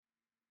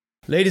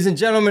Ladies and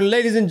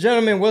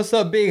gentlemen, what's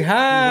up, Big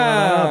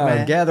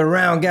High? Up, gather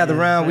round.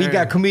 Sir. We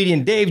got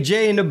comedian Dave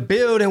J in the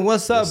building.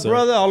 What's up, Yes,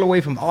 brother? All the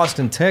way from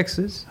Austin,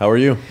 Texas. How are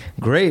you?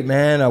 Great,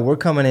 man. We're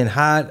coming in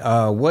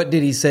hot. What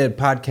Did He Said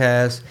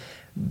podcast.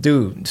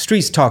 Dude,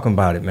 streets talking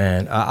about it,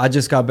 man. I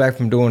just got back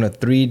from doing a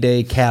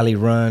 3-day Cali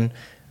run.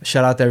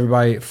 Shout out to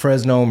everybody,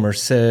 Fresno,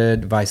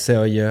 Merced,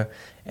 Visalia,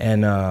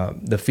 and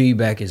the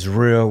feedback is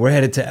real. We're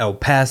headed to El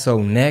Paso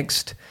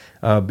next.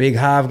 Big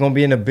Hive gonna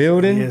be in the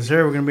building. Yes,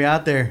 sir. We're gonna be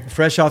out there.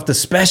 Fresh off the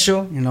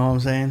special. You know what I'm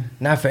saying?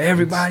 Not for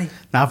everybody.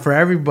 Not for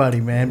everybody,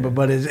 man.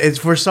 But it's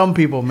for some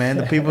people, man.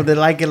 The people that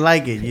like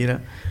it. You know,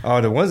 Oh,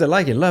 the ones that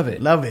like it, love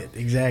it. love it.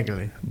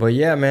 Exactly. But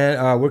yeah,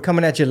 man, we're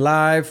coming at you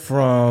live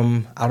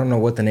from, I don't know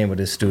what the name of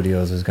this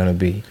studios is gonna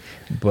be,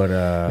 but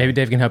Maybe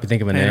Dave can help you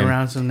think of a Playing name.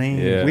 around some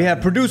names. Yeah. we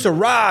have producer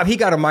Rob. He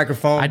got a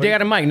microphone. I but did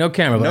got a mic, no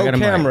camera, but I no got a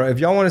camera. mic. If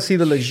y'all want to see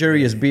the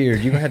luxurious beard,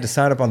 you're gonna have to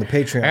sign up on the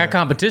Patreon. I got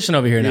competition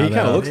over here now. He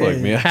kind of though. looks like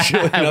me, actually.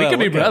 We could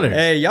be brothers.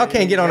 Hey, y'all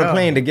can't get on a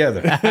plane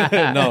together.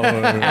 no.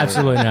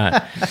 Absolutely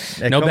not.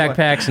 No come on.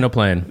 backpacks, no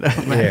plane.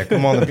 Yeah,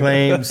 come on the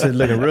plane, sit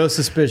looking real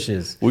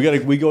suspicious.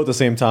 We go at the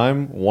same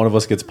time. One of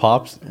us gets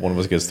popped. One of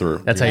us gets through.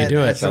 That's how you do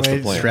it. That's the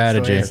plan.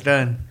 Strategy. It's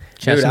done.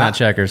 Chestnut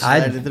checkers.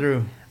 Slide it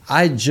through.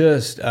 I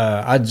just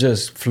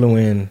flew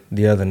in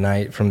the other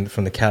night from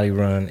the Cali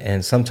run,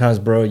 and sometimes,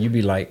 bro, you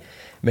be like,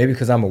 maybe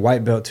because I'm a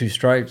white belt, 2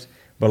 stripes,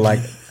 but like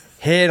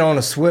head on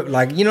a swift,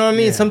 like, you know what I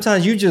mean? Yeah.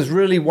 Sometimes you just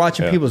really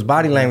watching people's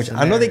body language.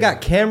 I know they got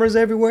cameras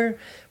everywhere,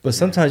 but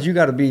sometimes you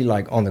got to be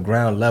like on the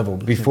ground level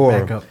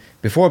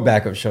before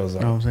backup shows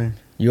up. You know what I'm saying?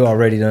 You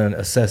already done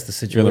assess the You're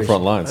situation. in the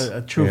front lines.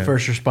 A true Yeah.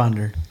 first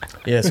responder.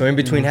 Yeah, so in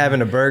between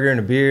having a burger and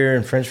a beer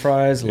and French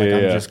fries, like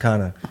I'm Yeah. just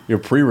kind of You're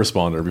a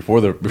pre-responder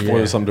before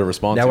there's something to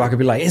respond that to. way I could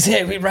be like, it's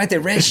him right there,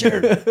 red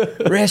shirt,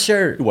 red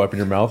shirt. You wiping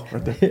your mouth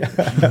right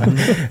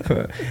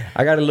there.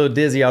 I got a little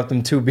dizzy off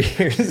them 2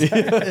 beers. I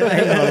ain't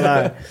gonna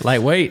lie.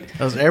 Lightweight.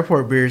 Those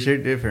airport beers are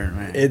different,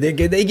 man. They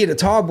get the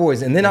tall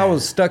boys, and then I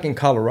was stuck in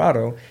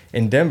Colorado.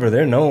 In Denver,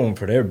 they're known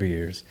for their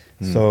beers,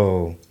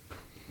 so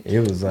it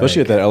was like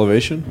Especially at that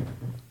elevation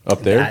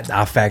up there.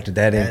 I factored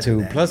that in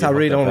too. Plus, I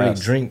really that don't really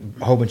fast. drink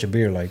a whole bunch of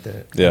beer like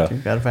that. Yeah. You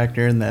got to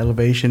factor in the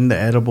elevation, the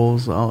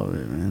edibles, all of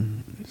it,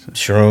 man.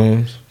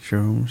 Shrooms,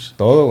 Shrooms.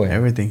 throw it away.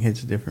 Everything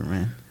hits different,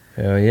 man.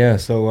 Hell yeah!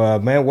 So,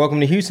 man, welcome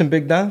to Houston,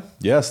 Big Don.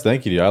 Yes,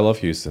 thank you, dude. I love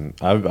Houston.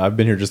 I've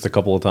been here just a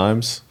couple of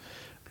times,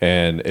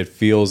 and it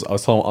feels. I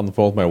was telling on the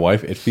phone with my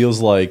wife. It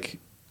feels like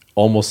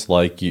almost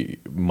like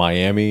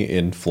Miami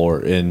in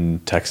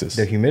Texas.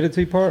 The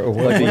humidity part, or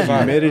what? Like the What vibe?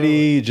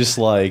 humidity, just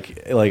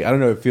like I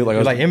don't know. It feels like I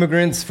was like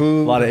immigrants,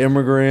 food. a lot of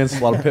immigrants,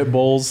 a lot of pit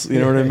bulls. You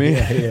know what I mean?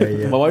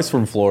 Yeah. My wife's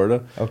from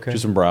Florida. Okay.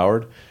 She's from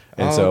Broward.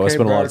 And Oh, so I okay,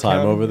 spent a lot of Broward time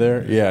County. over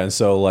there. Yeah. And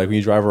so like when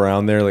you drive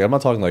around there, like I'm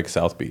not talking like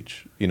South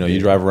Beach. You know,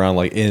 you drive around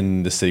like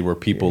in the city where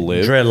people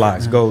live.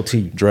 dreadlocks, gold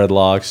teeth.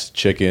 Dreadlocks,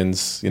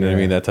 chickens, you know what I Yeah.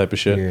 mean? That type of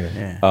shit.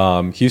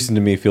 Yeah. Houston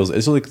to me feels,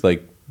 it's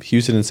like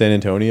Houston and San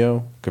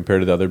Antonio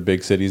compared to the other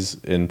big cities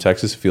in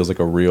Texas feels like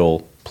a real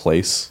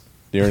place.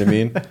 You know what I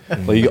mean?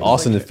 Like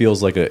Austin, it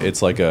feels like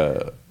it's like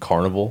a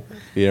carnival.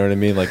 You know what I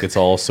mean? Like it's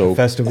all so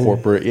Festival.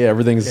 corporate. Yeah,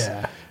 everything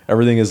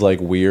is like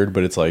weird,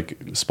 but it's like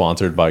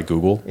sponsored by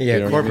Google. Yeah, You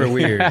know what I corporate mean?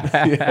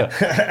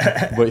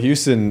 weird. But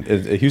Houston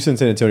and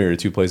San Antonio are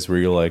 2 places where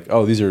you're like,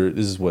 oh, this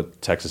is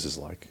what Texas is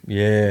like.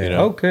 Yeah. You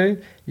know? Okay.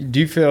 Do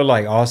you feel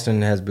like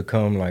Austin has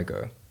become like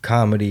a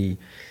comedy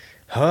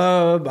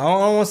hub? I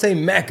don't want to say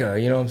Mecca,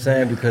 you know what I'm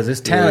saying? Because it's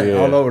talent Yeah.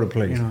 all over the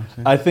place. You know what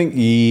I'm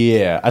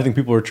saying? I think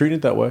people are treating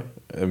it that way,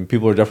 and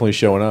people are definitely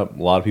showing up.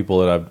 A lot of people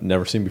that I've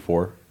never seen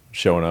before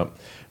showing up.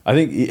 I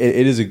think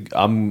it is.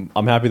 I'm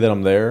happy that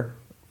I'm there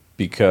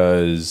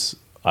because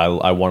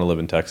I want to live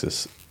in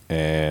Texas,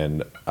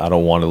 and I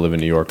don't want to live in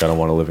New York. I don't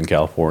want to live in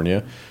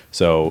California.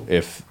 So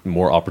if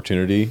more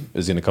opportunity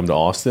is going to come to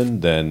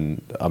Austin,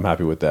 then I'm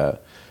happy with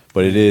that.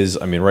 But it is.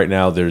 I mean, right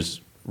now there's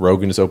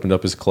Rogan has opened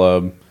up his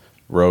club.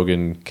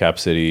 Rogan, Cap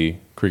City,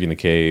 Creek in the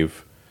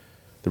Cave.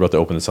 They're about to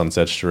open the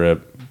Sunset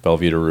Strip,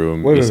 Belvedere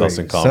Room, Wait, East wait.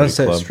 Austin Comedy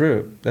Sunset Club.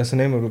 Strip. That's the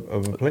name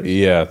of a place?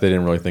 Yeah, they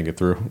didn't really think it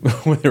through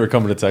when they were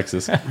coming to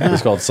Texas.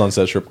 It's called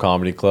Sunset Strip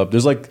Comedy Club.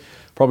 There's like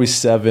probably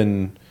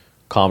 7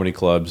 comedy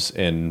clubs,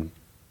 and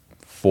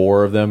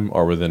 4 of them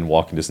are within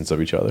walking distance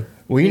of each other.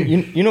 Well,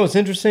 you know what's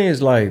interesting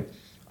is like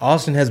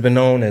Austin has been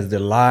known as the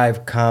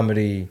live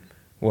comedy,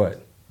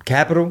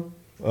 capital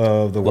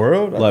of the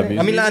world? live I think.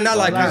 I mean, not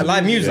like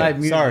live music. Live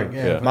music, Sorry,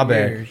 yeah. my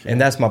bad. Years, yeah. And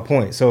that's my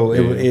point. So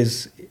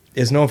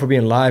it's known for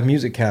being live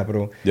music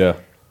capital. Yeah.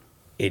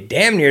 It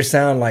damn near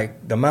sound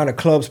like the amount of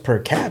clubs per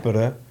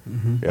capita.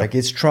 Like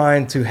it's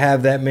trying to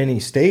have that many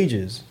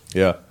stages.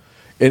 Yeah.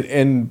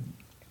 And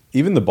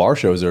even the bar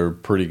shows are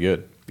pretty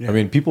good. I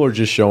mean, people are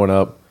just showing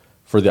up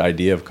for the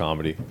idea of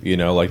comedy, you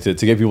know, like to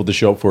get people to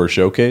show up for a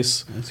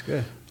showcase. That's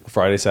good.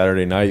 Friday,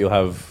 Saturday night, you'll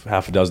have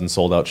half a dozen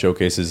sold out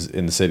showcases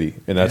in the city.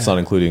 And that's not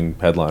including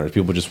headliners.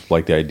 People just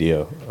like the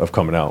idea of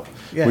coming out,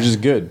 which is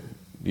good,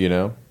 you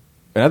know?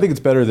 And I think it's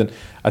better than,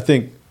 I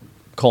think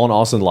calling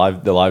Austin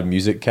the live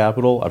music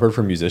capital. I've heard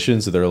from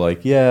musicians that they're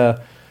like, yeah,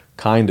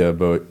 kind of,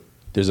 but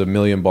there's a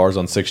million bars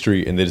on 6th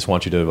Street, and they just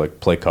want you to like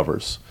play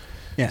covers.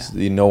 Yeah. So,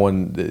 no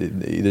one,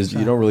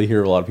 you don't really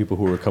hear a lot of people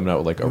who are coming out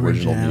with like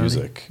original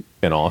music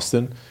in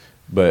Austin,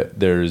 but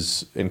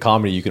in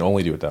comedy you can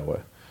only do it that way.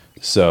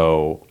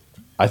 So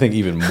I think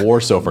even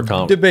more so for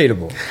comedy.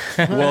 Debatable.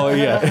 Well,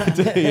 yeah,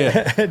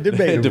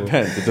 Debatable. It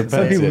depends.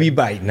 Some people be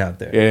biting out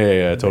there.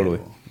 Yeah, totally.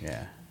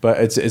 Yeah. But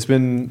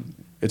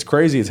it's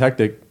crazy, it's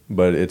hectic,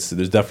 but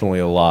there's definitely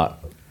a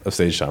lot of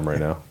stage time right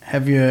now.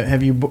 Have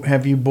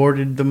you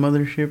boarded the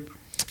mothership?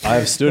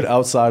 I've stood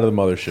outside of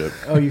the mothership.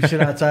 Oh, you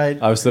stood outside.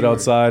 I've stood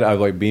outside. I've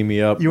like beam me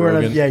up. You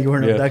weren't. Rogan. You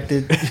weren't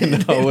abducted.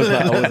 No, I was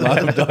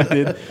not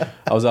abducted.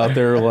 I was out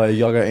there like,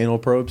 y'all got anal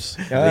probes.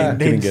 They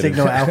didn't stick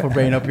no alpha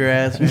brain up your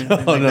ass.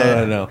 Or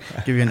No.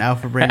 Give you an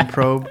alpha brain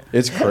probe.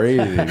 It's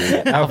crazy.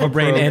 Dude. Alpha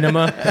brain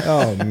enema.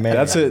 Oh man,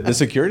 That's it. The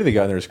security they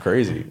got in there is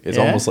crazy. It's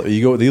almost like they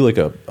do like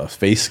a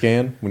face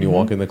scan when you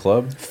walk in the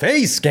club.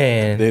 face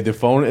scan. They have the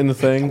phone in the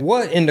thing.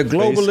 What in the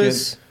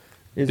globalists?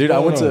 Dude, I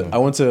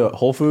went to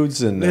Whole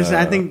Foods and Listen,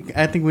 I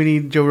think we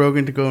need Joe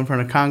Rogan to go in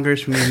front of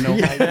Congress. We need to know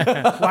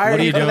why are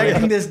you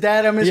collecting this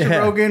data, Mr.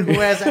 Rogan? Who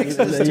has access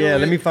to it? Yeah,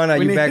 let me find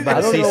out you backed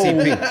by the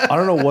CCP. I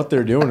don't know what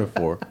they're doing it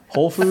for.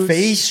 Whole Foods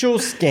Facial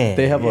scan.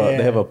 They have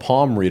a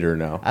palm reader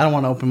now. I don't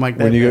want to open mic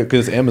that. When you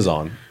because it's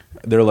Amazon,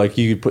 they're like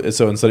you could put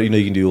so instead of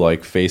you can do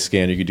like face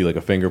scan, you could do like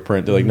a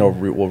fingerprint. They're like no,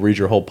 we'll read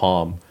your whole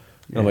palm.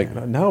 And I'm like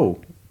no,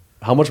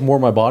 how much more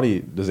of my body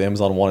does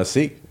Amazon want to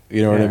see?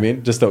 You know what I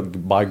mean? Just to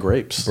buy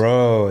grapes,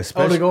 bro.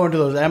 Especially to go into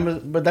those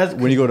Amazon, but that's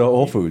when you go to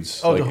Whole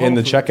Foods. Oh, like to Whole in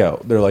the Foods.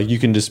 checkout, they're like you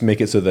can just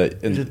make it so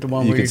that is it the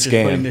one you where can you're just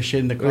putting scan. the shit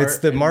in the cart? It's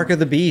the Mark of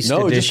the Beast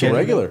No, it's just edition. a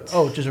regular.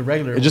 Oh, just a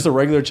regular. It's just a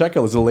regular checkout.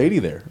 There's a lady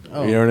there.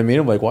 Oh. You know what I mean?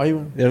 I'm like, why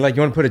you? They're like,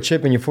 you want to put a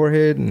chip in your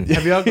forehead? And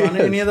Have you all gone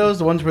to any of those?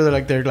 The ones where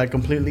they're like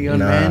completely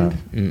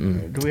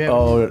unmanned? Do we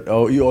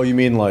have? You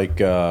mean like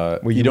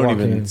you you don't walk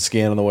even in.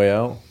 scan on the way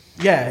out?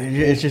 Yeah,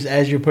 it's just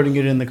as you're putting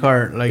it in the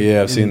cart. Like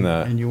Yeah, I've seen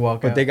that. And you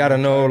walk. but out. they got to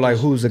know like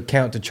whose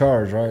account to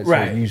charge, right? So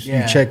Right, you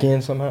yeah. check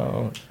in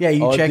somehow. Yeah,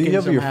 you Oh, check do you in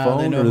have your somehow.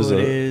 They phone, know or who is it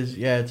it- is.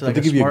 Yeah, it's like they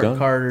a give you a smart gun?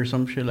 card or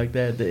some shit like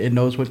that. It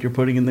knows what you're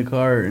putting in the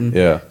cart, and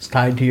Yeah. it's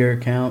tied to your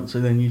account.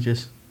 So then you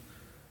just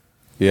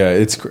Yeah,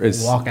 it's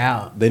walk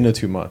out. They know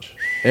too much.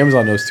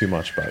 Amazon knows too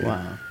much about you.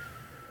 Wow.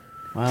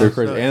 They're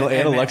crazy. So-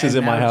 and Alexa's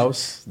in my now-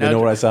 house. They now- know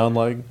what I sound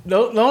like. The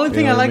only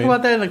thing know I what I like mean?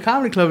 about that in the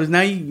comedy club is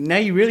now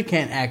you really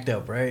can't act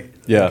up, right?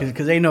 Yeah.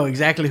 Because they know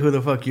exactly who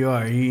the fuck you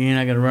are. You're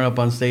not gonna run up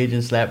on stage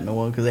and slap no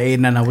one. Because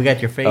no, we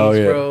got your face, Oh,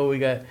 yeah. bro.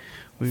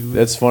 We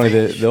That's funny.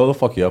 They'll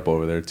fuck you up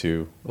over there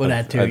too. well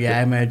that too. Yeah,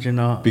 I imagine.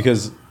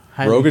 Because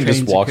highly Rogan just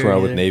trained walks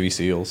around security with there. Navy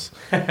SEALs,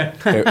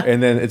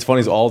 and then it's funny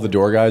is all the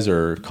door guys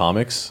are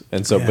comics,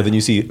 and so but then you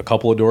see a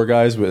couple of door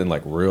guys with in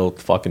like real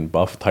fucking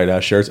buff tight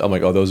ass shirts. I'm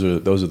like, oh, those are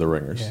the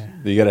ringers. Yeah.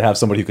 You got to have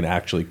somebody who can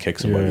actually kick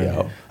somebody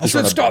out. I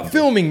said, stop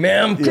filming,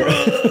 ma'am. Trying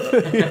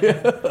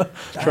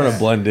to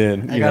blend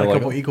in. I you got know, a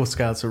like- couple Eagle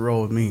Scouts that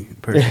roll with me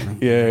personally.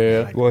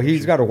 Yeah. Well,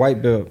 he's got a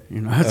white belt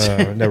You know what I'm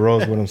saying? that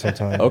rolls with him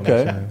sometimes.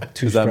 Okay.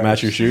 Two Does that match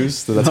stripes. your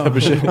shoes? That type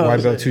of shit?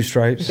 White belt, 2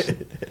 stripes.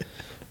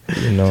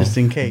 You know, Just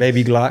in case.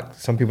 Baby Glock.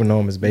 Some people know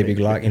him as Baby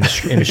Glock in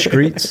the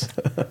streets.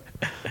 That's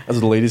what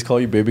the ladies call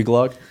you, Baby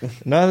Glock.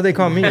 No, they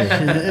call me.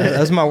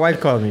 That's what my wife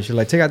calls me. She's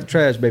like, take out the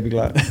trash, Baby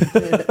Glock.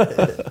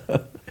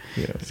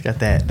 It's got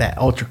that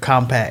ultra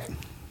compact.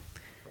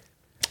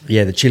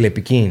 Yeah, the Chile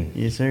Pekin.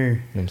 Yes, sir. You know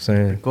what I'm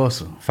saying?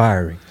 Goso.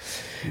 Fiery.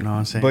 You know what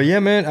I'm saying? But yeah,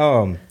 man,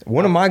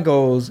 one of my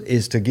goals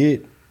is to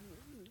get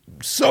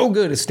so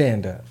good at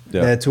stand up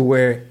that to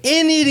where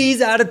any of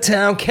these out of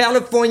town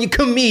California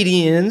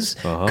comedians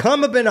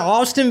come up in an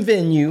Austin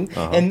venue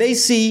and they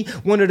see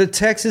one of the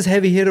Texas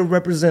heavy hitter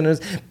representatives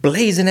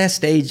blazing that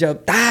stage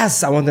up. I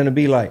want them to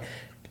be like,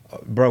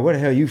 bro, where the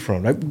hell you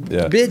from? Like,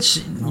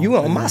 bitch, you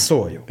on my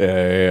soil.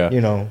 Yeah.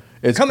 You know,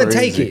 It's come crazy.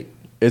 and take it.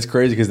 It's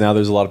crazy because now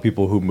there's a lot of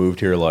people who moved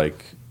here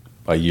like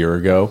a year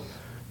ago,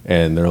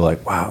 and they're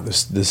like, "Wow,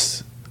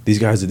 these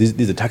guys,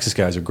 these Texas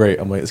guys are great."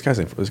 I'm like, "This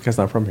guy's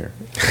not from here."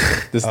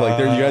 You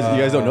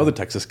guys don't know the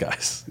Texas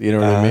guys. You know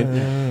what I mean?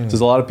 So there's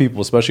a lot of people,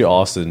 especially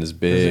Austin, is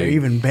big. they're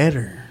even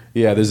better.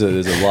 Yeah, there's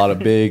a lot of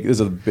big. There's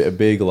a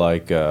big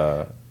like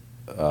kind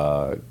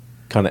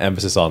of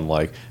emphasis on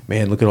like,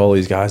 man, look at all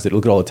these guys.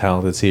 Look at all the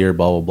talent that's here.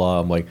 Blah blah blah.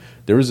 I'm like,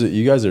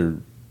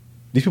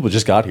 these people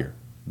just got here.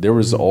 There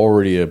was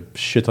already a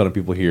shit ton of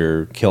people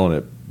here killing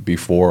it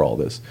before all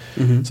this.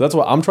 So that's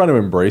why I'm trying to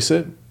embrace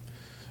it,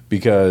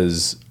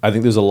 because I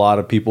think there's a lot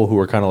of people who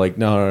are kind of like,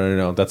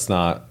 no, that's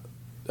not.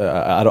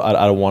 I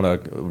don't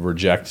want to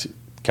reject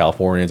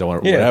Californians. I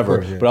want whatever.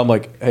 Course, yeah. But I'm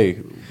like, hey,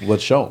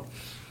 let's show them.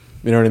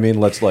 You know what I mean?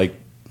 Let's like.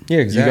 Yeah,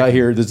 exactly. You got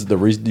here. This is the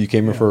reason you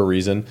came here for a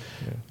reason.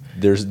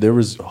 Yeah.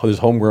 There's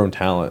homegrown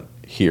talent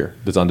here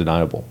that's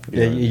undeniable.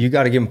 Yeah, you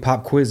got to give them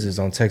pop quizzes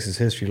on Texas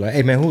history. Like,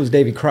 hey man, who was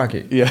Davy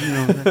Crockett? Yeah.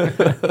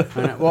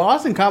 Well,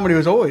 Austin comedy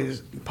was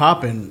always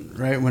popping,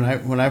 right?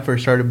 When I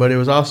first started, but it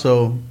was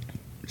also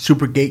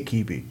super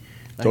gatekeeping.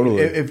 Like,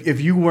 Totally.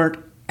 If you weren't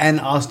an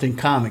Austin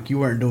comic, you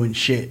weren't doing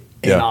shit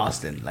in Yeah.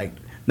 Austin. Like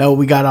no,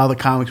 we got all the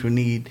comics we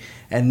need.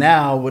 And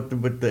now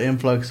with the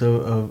influx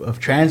of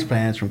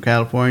transplants from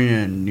California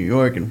and New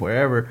York and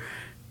wherever,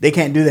 they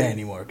can't do that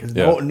anymore because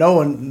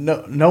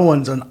no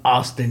one's an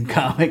Austin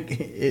comic.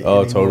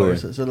 Oh, anymore. totally.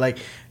 So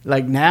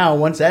like now,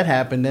 once that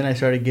happened, then I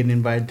started getting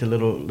invited to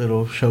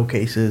little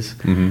showcases.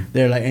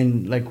 They're like,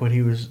 and like what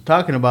he was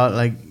talking about,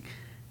 like,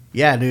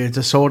 yeah, dude, it's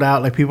a sold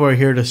out. Like, people are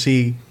here to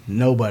see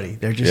nobody.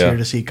 They're just here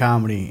to see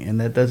comedy, and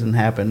that doesn't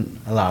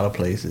happen a lot of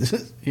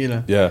places, you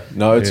know. Yeah,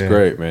 no, it's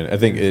great, man. I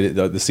think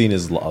the scene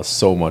is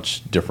so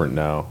much different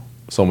now,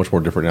 so much more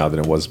different now than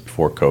it was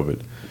before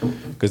COVID.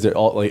 Because they're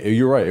all like,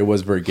 you're right, it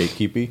was very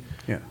gatekeepy.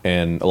 Yeah,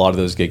 and a lot of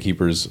those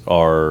gatekeepers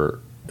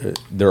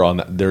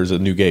there's a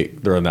new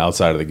gate. They're on the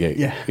outside of the gate.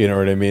 Yeah, you know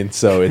what I mean.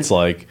 So it's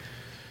like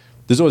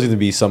there's always going to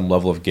be some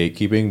level of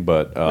gatekeeping,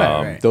 but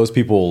right. Those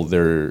people,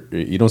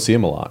 you don't see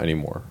them a lot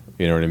anymore.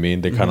 You know what I mean?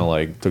 They kind of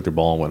like took their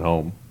ball and went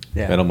home.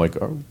 Yeah, and I'm like,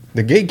 oh.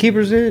 The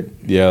gatekeepers did?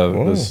 Yeah,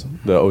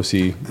 the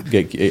OC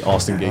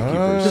Austin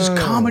gatekeepers. Does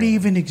comedy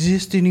even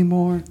exist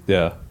anymore?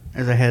 Yeah.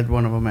 As I had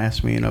one of them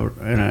ask me in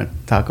a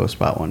taco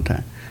spot one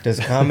time. Does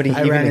comedy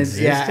even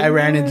exist? I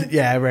ran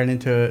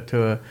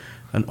into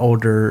an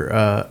older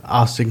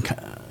Austin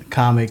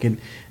comic and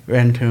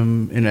ran into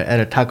him at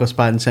a taco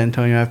spot in San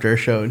Antonio after a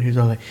show, and he was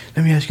all like,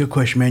 "Let me ask you a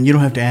question, man. You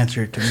don't have to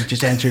answer it to me.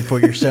 Just answer it for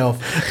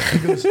yourself." He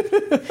goes,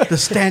 "The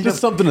stand-up,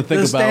 just something to think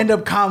about. The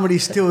stand-up comedy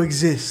still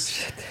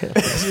exists."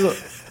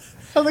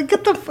 I was like,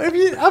 "Get the!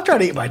 I'm trying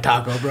to eat my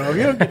taco, bro.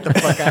 You don't get the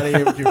fuck out of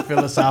here with your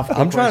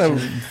philosophical." I'm trying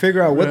to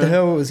figure out what the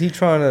hell was he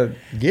trying to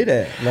get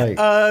at, like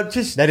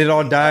just that it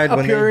all died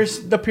when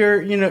the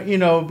pure, you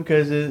know,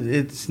 because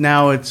it's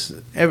now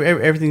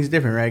everything's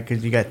different, right?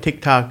 Because you got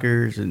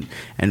TikTokers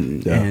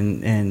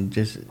and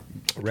just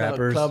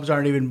rappers. Clubs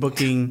aren't even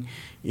booking,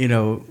 you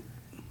know,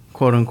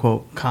 quote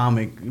unquote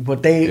comic, but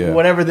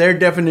whatever their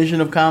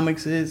definition of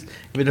comics is,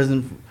 if it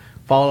doesn't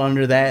fall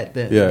under that,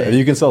 if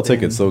you can sell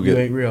tickets, so good.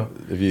 You ain't real.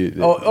 If you,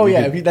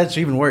 that's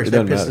even worse.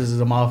 That pisses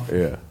them off.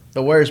 Yeah,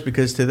 the worst,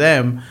 because to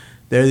them,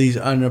 they're these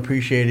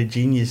unappreciated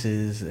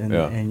geniuses,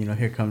 and you know,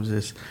 here comes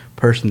this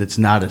person that's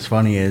not as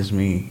funny as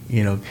me,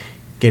 you know,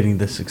 getting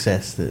the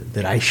success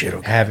that I should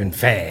have. Having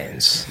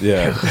fans.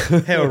 Yeah.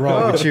 Hell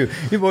wrong with you.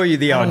 You boy, you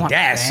the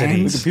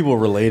audacity. People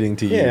relating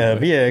to you. Yeah,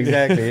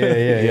 exactly.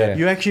 Yeah.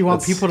 You actually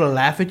want people to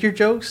laugh at your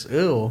jokes?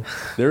 Ew.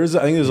 I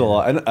think there's a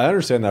lot, and I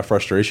understand that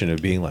frustration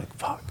of being like,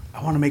 fuck.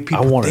 I want to make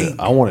people think.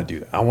 I want to do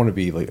that. I want to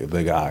be like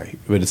the guy.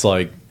 But it's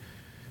like,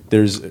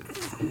 there's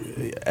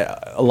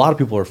a lot of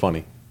people are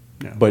funny,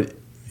 but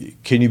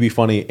can you be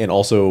funny and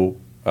also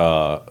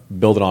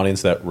build an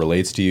audience that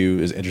relates to you,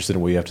 is interested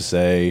in what you have to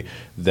say,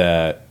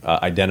 that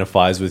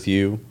identifies with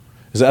you?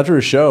 Because after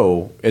a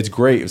show, it's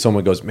great if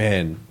someone goes,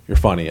 "Man, you're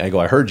funny." I go,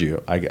 "I heard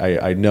you.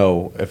 I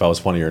know if I was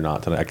funny or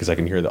not tonight because I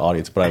can hear the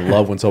audience." But I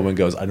love when someone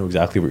goes, "I know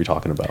exactly what you're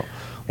talking about."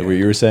 Like what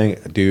you were saying,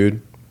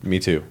 dude. Me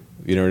too.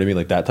 You know what I mean?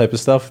 Like that type of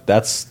stuff.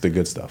 That's the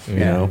good stuff. You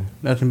know,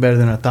 nothing better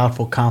than a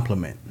thoughtful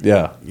compliment.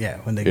 Yeah.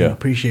 When they can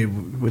appreciate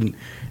when.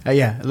 I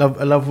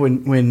love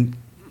when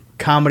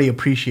comedy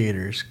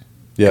appreciators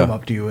come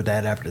up to you with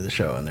that after the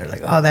show, and they're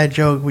like, "Oh, that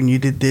joke when you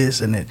did this,"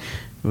 and it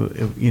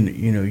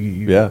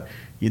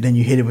then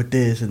you hit it with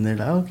this, and they're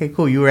like, "Okay,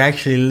 cool. You were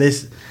actually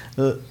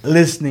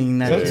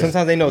listening."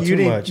 Sometimes they know too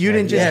much. You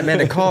didn't just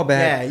the callback.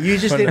 Yeah, you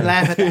just didn't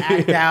laugh at the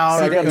act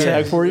out. I got a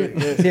tag for you.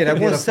 Yeah, that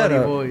one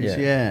setup.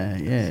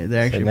 Yeah. They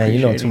actually. Man, you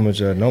know too much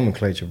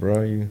nomenclature,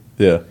 bro. And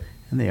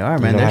they are,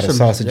 man.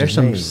 There's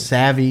some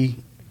savvy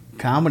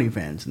comedy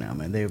fans now,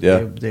 man. They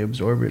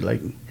absorb it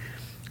like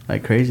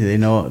crazy. They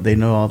know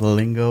all the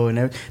lingo and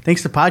everything.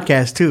 Thanks to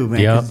podcasts too,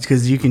 man.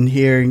 Because you can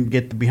hear and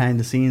get the behind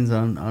the scenes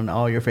on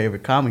all your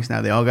favorite comics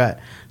now. They all got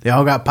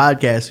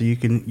podcasts, so you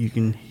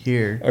can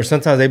hear. Or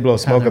sometimes they blow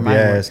smoke up your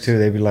ass too.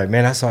 They be like,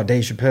 "Man, I saw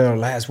Dave Chappelle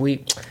last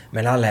week.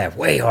 Man, I laughed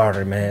way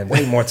harder, man.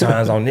 Way more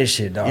times on this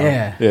shit, dog."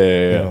 Yeah.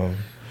 You know?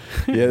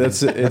 Yeah,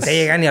 that's it.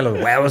 Te llegan y a los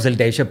huevos el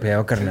Dave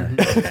Chappelle, carnal.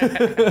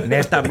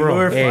 Neta, bro.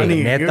 You're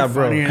funny. Neta, You're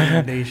bro. funnier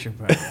than Dave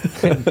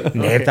Chappelle.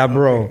 Neta,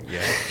 bro.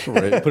 Yeah.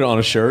 Right. Put it on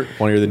a shirt.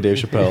 Funnier than Dave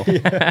Chappelle.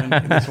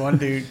 This one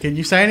dude. Can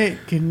you sign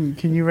it? Can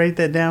you write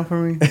that down for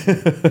me?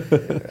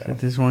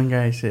 This one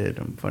guy said,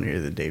 "I'm funnier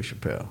than Dave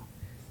Chappelle."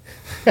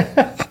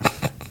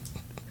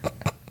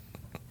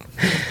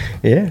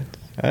 Yeah.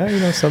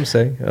 Some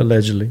say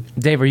allegedly.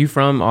 Dave, are you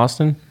from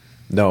Austin?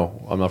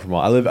 No, I'm not from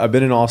Austin. I've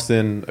been in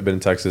Austin. I've been in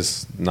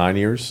Texas 9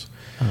 years,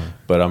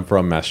 but I'm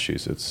from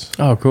Massachusetts.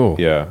 Oh, cool.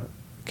 Yeah,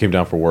 came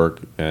down for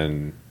work,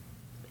 and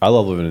I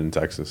love living in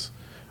Texas.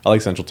 I like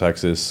Central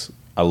Texas.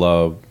 I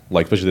love,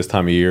 like, especially this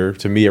time of year.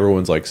 To me,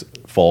 everyone's like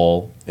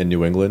fall in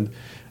New England.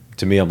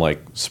 To me, I'm like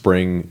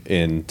spring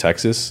in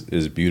Texas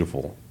is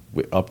beautiful.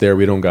 Up there,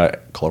 we don't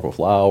got colorful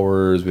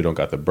flowers. We don't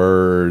got the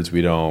birds.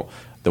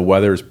 The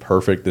weather is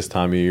perfect this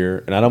time of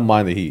year, and I don't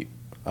mind the heat.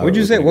 What'd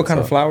you say? What kind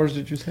of flowers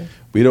did you say?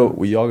 We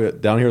all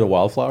get down here. The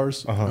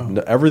wildflowers.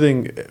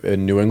 Everything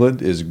in New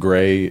England is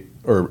gray,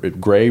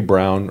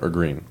 brown, or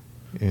green.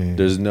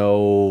 There's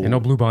no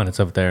blue bonnets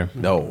up there.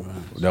 No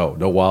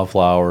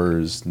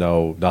wildflowers,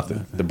 no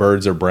nothing. The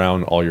birds are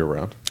brown all year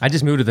round. I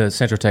just moved to the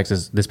Central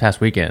Texas this past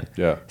weekend.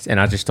 Yeah, and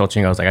I just told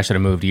Ching, I was like, I should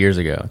have moved years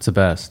ago. It's the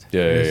best.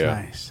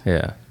 Yeah. Nice.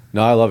 Yeah.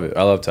 No, I love it.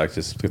 I love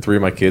Texas. 3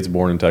 of my kids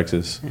born in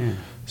Texas,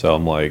 so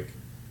I'm like,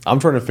 I'm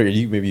trying to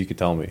figure. Maybe you could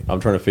tell me. I'm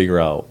trying to figure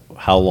out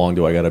how long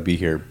do I got to be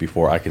here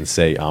before I can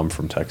say I'm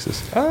from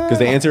Texas? Because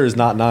the answer is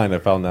not 9. I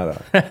found that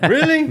out.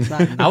 Really?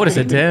 I would have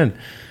said 10.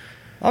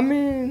 I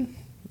mean,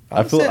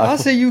 I'll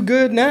say you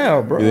good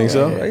now, bro. You think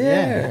so?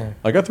 Yeah.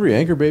 I got 3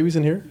 anchor babies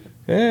in here.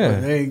 Yeah.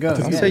 Well, there you go.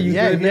 I'll say you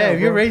good now, if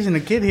you're bro. raising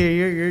a kid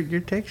here, you're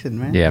Texan,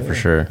 man. Yeah, for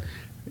sure.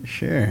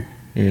 Sure.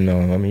 You know,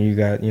 I mean, you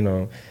got,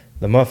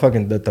 the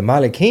motherfucking the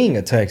Tamale King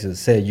of Texas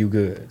said you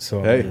good.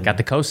 So Hey. I mean, Got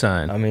the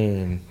cosign. I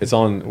mean, It's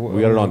on.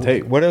 We got it on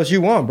tape. What else you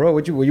want, bro?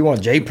 What you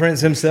want? Jay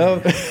Prince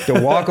himself to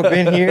walk up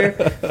in here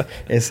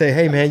and say,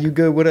 "Hey, man, you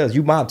good with us?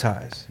 You mob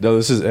ties." No,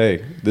 this is.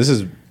 I'm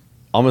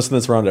gonna send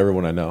this around to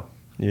everyone I know.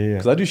 Yeah.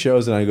 Because I do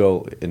shows and I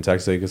go in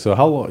Texas. Like, so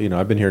how long?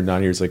 I've been here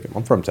 9 years. Like,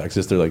 I'm from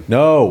Texas. They're like,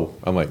 no.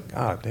 I'm like,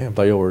 God damn,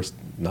 thought you were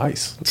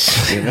nice.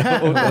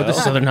 Well, the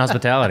Southern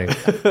hospitality.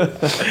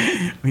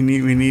 We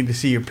need to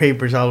see your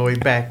papers all the way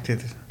back to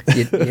the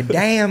You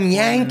damn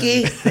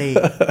Yankee.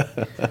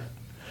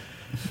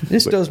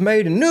 This stuff's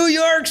made in New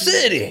York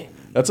City.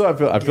 That's what I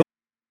feel. I feel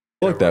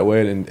like that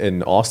way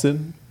in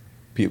Austin.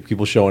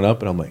 People showing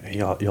up and I'm like, hey,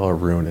 y'all are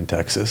ruining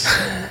Texas.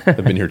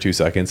 I've been here 2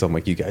 seconds. I'm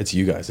like, you guys,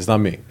 it's not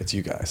me. It's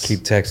you guys.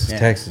 Keep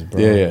Texas, bro.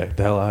 Yeah.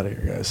 The hell out of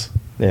here, guys.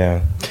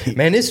 Yeah.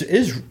 Man, this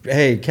is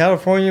hey,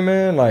 California,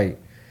 man, like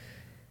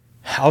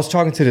I was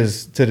talking to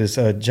this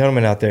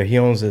gentleman out there. He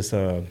owns this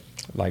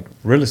like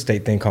real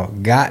estate thing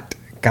called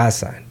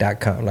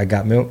Gasa.com, like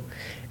Got Milk.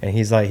 And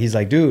he's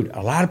like, dude,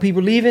 a lot of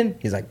people leaving.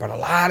 He's like, but a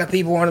lot of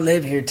people want to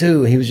live here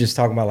too. And he was just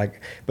talking about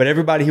like, but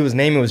everybody he was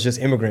naming was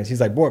just immigrants.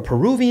 He's like, boy,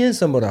 Peruvians,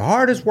 some of the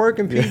hardest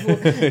working people.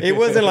 It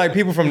wasn't like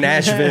people from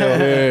Nashville.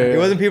 It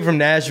wasn't people from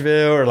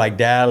Nashville or like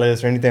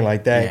Dallas or anything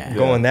like that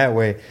going that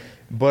way.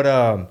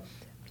 But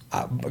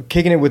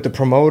kicking it with the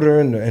promoter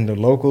and the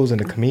locals and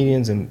the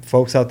comedians and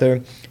folks out there,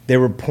 they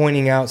were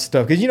pointing out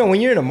stuff. Because, when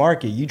you're in a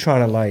market, you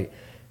trying to like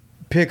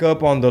pick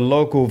up on the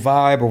local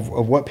vibe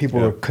of what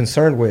people are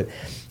concerned with.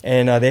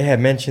 And they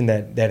had mentioned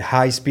that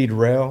high-speed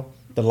rail,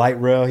 the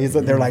light rail.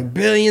 They're like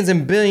billions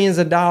and billions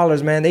of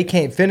dollars, man. They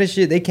can't finish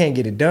it. They can't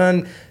get it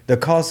done. The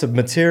cost of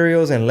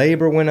materials and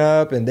labor went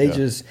up, and they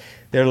just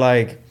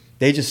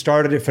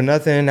started it for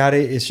nothing. Now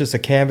it's just a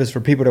canvas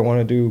for people that want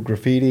to do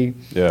graffiti.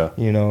 Yeah.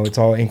 It's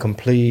all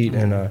incomplete,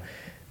 and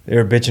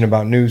they're bitching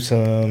about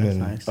Newsom. That's and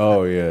nice.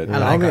 Oh, yeah.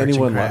 I like arts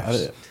and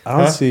crafts. I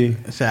don't see.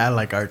 I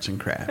like arts and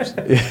crafts.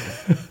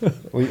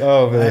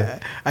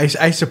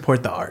 I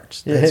support the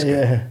arts.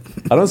 Yeah.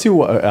 I don't see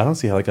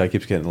how that guy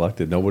keeps getting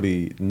elected.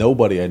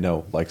 Nobody I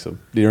know likes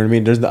him. You know what I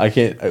mean? I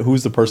can't.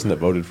 Who's the person that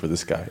voted for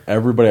this guy?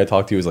 Everybody I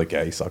talk to is like,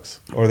 yeah, he sucks.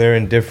 Or they're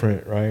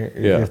indifferent, right?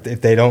 Yeah.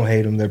 If they don't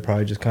hate him, they're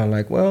probably just kind of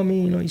like, well, I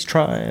mean, he's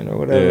trying or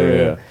whatever.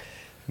 Yeah.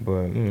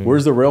 But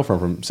where's the rail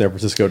from San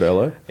Francisco to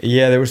LA?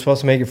 Yeah, they were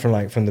supposed to make it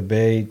from the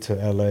Bay to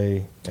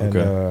LA, and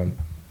Okay.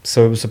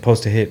 So it was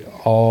supposed to hit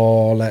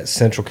all that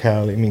Central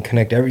Cali. I mean,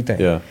 connect everything.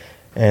 Yeah.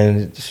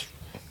 And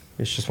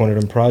it's just one of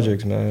them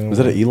projects, man. Was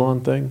that an Elon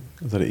thing?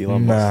 Was that an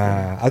Elon Musk thing?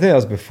 Nah, I think that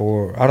was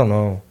before. I don't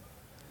know.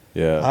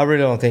 Yeah. I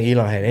really don't think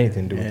Elon had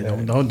anything to do with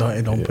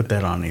that. Don't put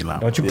that on Elon.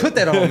 Don't you put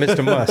that on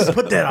Mr. Musk.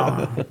 Put that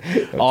on.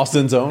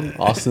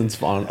 Austin's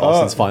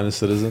finest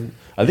citizen.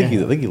 I think he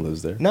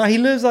lives there. No, he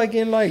lives like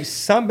in like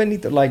San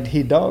Benito, like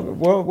way down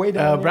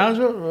there.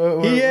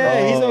 Brownsville. He's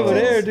over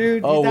there,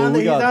 dude. Oh,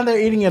 He's down there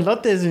eating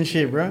elotes and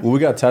shit, bro. Well, we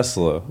got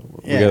Tesla.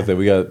 Yeah.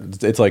 We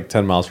got. It's like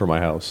 10 miles from my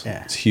house.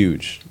 Yeah. It's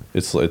huge.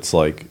 It's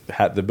like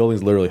the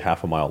building's literally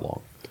half a mile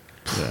long.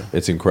 Yeah.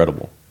 It's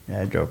incredible.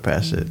 Yeah, I drove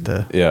past it.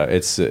 Yeah,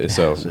 it's he's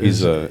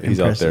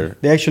out there.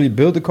 They actually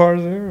build the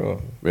cars there?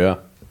 Or? Yeah.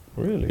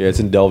 Really? Yeah, it's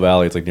in Del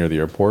Valley. It's like near the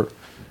airport.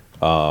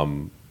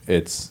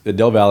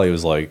 Del Valley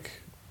was like,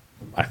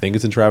 I think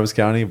it's in Travis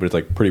County, but it's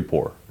like pretty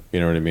poor. You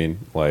know what I mean?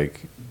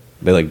 Like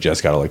they like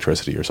just got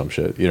electricity or some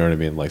shit. You know what I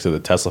mean? Like so the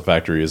Tesla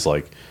factory is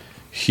like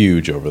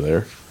huge over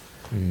there.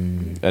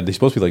 And they're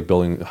supposed to be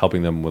like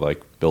helping them with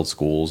like build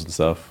schools and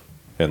stuff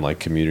and like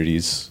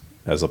communities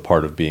as a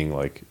part of being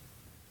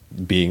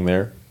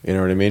there. You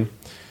know what I mean?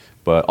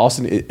 But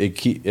Austin,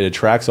 it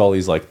attracts all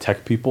these like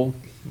tech people,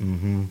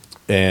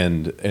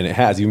 and it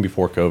has even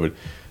before COVID,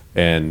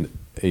 and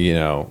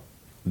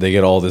they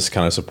get all this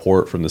kind of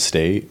support from the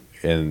state,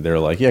 and they're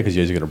like, yeah, because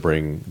you guys are going to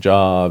bring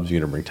jobs, you're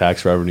going to bring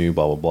tax revenue,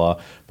 blah blah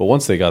blah. But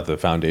once they got the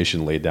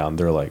foundation laid down,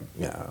 they're like,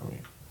 yeah,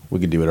 we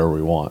can do whatever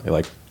we want.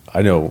 Like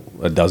I know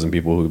a dozen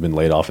people who've been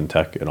laid off in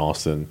tech in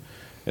Austin,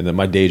 and then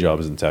my day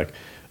job is in tech.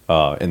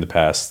 In the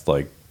past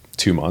like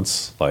 2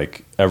 months,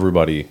 like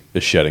everybody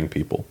is shedding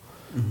people.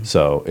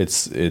 So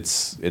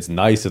it's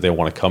nice that they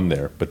want to come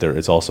there, but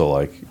it's also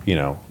like,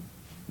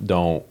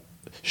 don't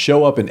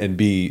show up and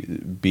do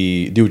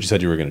what you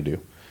said you were going to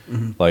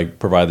do. Like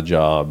provide the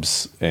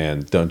jobs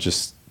and don't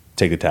just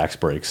take the tax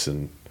breaks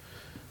and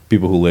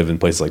people who live in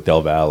places like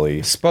Del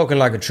Valley. Spoken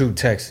like a true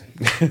Texan.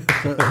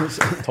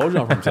 Told you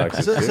I'm from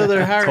Texas. So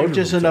they're hiring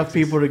just enough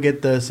people to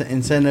get the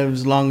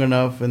incentives long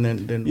enough, and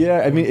then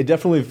yeah, I mean, it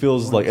definitely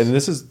feels like, and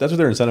that's what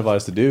they're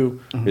incentivized to do,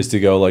 is to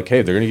go like,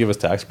 hey, they're going to give us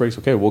tax breaks,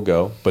 okay, we'll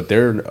go, but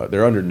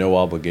they're under no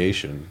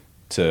obligation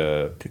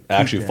to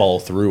actually follow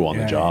through on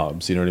the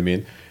jobs. You know what I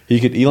mean?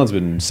 Elon's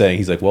been saying,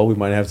 he's like, well, we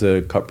might have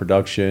to cut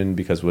production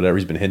because whatever.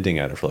 He's been hinting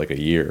at it for like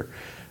a year,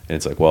 and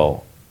it's like,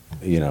 well,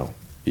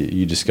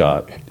 you just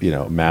got,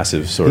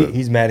 massive sort of.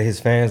 He's mad at his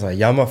fans. Like,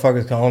 y'all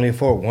motherfuckers can only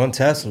afford one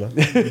Tesla.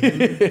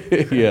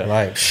 Yeah.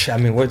 Like,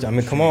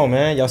 come on,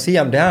 man. Y'all see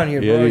I'm down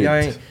here, bro. Y'all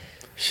ain't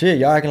shit.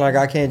 Y'all acting like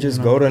I can't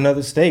just go to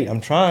another state.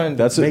 I'm trying.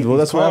 That's it. Well,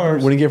 that's what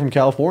happened when he came from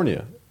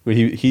California.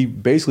 He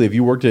basically, if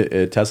you worked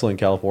at Tesla in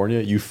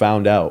California, you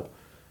found out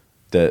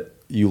that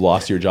you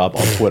lost your job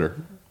on Twitter.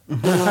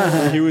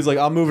 He was like,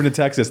 I'm moving to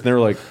Texas, and they were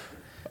like,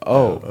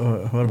 oh,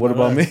 what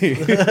about me?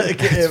 Can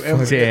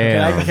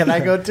I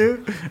go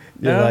too?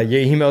 No? Like, your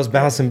email's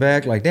bouncing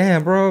back. Like,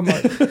 damn, bro.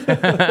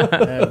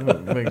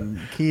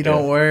 Key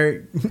don't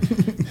work.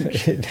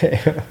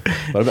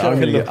 I don't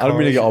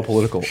mean to get all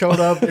political.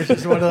 Showed up. It's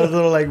just one of those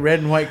little like red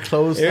and white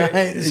clothes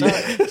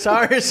signs.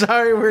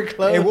 Sorry, we're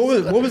closed. Hey,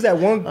 what was that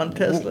one on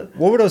Tesla?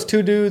 What were those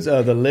two dudes?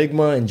 The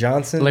Ligma and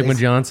Johnson.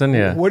 Johnson,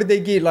 yeah. What did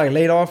they get like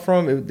laid off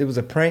from? It was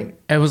a prank.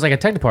 It was like a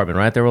tech department,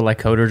 right? They were like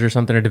coders or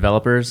something, or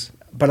developers.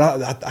 But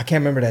I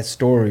can't remember that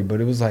story. But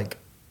it was like,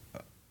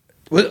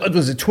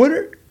 was it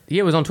Twitter?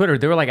 Yeah, it was on Twitter.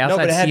 They were like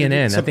outside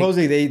CNN.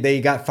 Supposedly they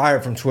got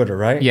fired from Twitter,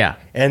 right? Yeah.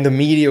 And the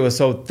media was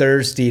so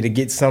thirsty to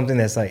get something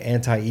that's like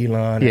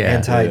anti-Elon,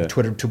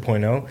 anti-Twitter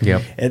 2.0.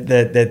 Yep. And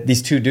that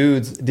these two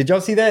dudes, did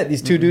y'all see that?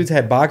 These two dudes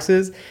had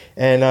boxes,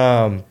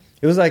 and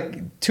it was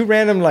like two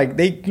random, like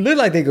they looked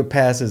like they could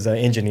pass as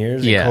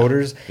engineers and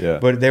coders,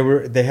 but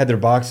they had their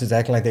boxes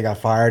acting like they got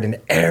fired, and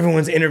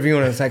everyone's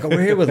interviewing. It's like, oh,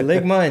 we're here with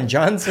Ligma and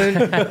Johnson,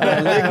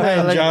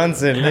 Ligma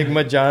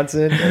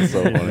Johnson. That's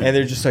so funny. And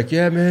they're just like,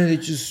 yeah, man,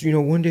 it's just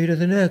one day to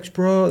the next,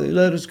 bro. They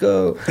let us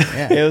go.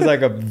 Yeah. It was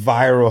like a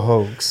viral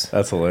hoax.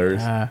 That's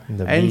hilarious. I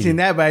didn't see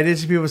that, but I did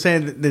see people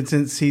saying that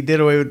since he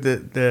did away with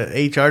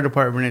the HR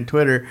department at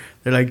Twitter,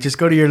 they're like, just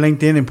go to your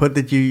LinkedIn and put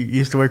that you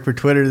used to work for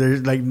Twitter.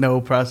 There's like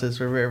no process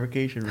for verification.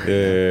 Right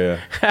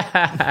Yeah.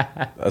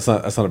 That's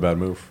not a bad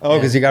move. Oh,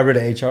 because he got rid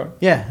of HR.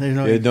 Yeah, there's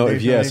no.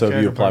 So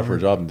if you apply for a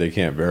job, they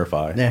can't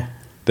verify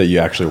that you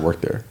actually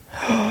work there.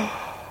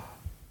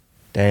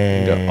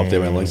 Damn. Update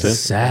my LinkedIn.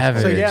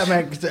 Savage. So yeah,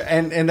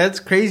 man, and that's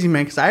crazy,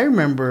 man. Because I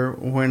remember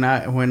when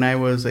I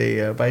was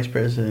a vice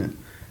president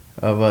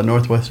of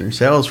Northwestern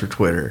Sales for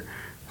Twitter.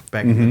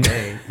 Back in the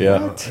day,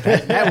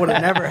 that would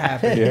have never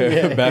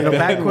happened.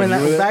 Back when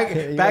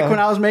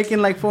I was making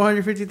like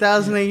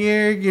 $450,000 a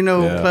year,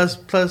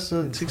 plus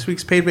 6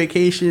 weeks paid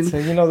vacation,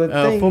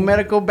 so full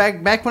medical.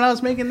 Back when I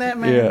was making that,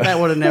 man,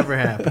 that would have never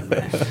happened.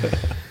 Man.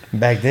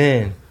 Back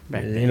then,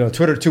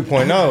 Twitter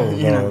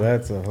 2.0.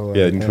 That's a whole.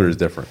 Yeah, Twitter's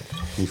different.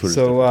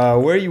 So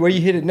where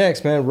you hit it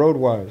next, man? Road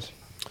wise.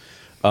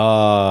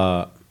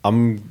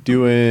 I'm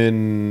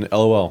doing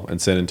LOL in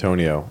San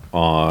Antonio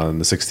on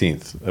the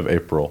 16th of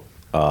April.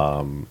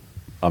 I'm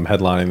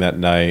headlining that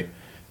night,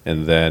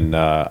 and then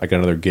I got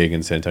another gig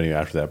in San Antonio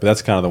after that. But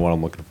that's kind of the one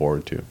I'm looking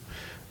forward to.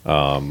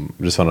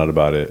 Just found out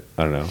about it,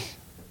 I don't know, a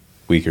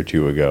week or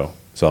two ago.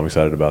 So I'm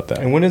excited about that.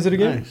 And when is it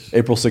again? Nice.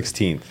 April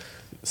 16th,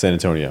 San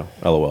Antonio,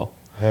 LOL.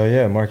 Hell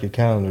yeah, mark your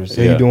calendars.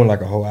 So you're doing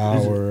like a whole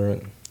hour.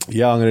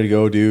 Yeah, I'm going to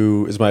go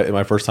it's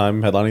my first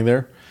time headlining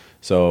there.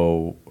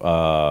 So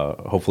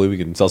hopefully we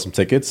can sell some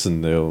tickets,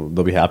 and they'll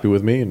be happy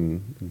with me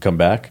and come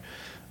back.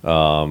 Do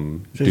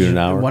an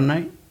hour. One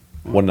night?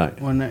 One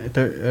night.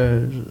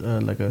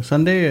 Like a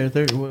Sunday or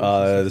Thursday?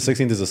 The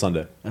 16th is a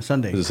Sunday. A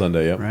Sunday. It's a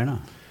Sunday, yeah. Right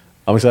on.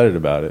 I'm excited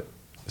about it.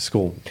 It's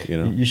cool,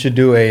 You should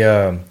do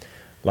a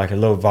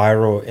little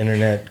viral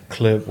internet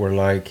clip where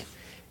like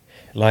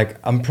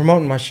I'm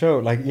promoting my show.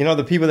 Like,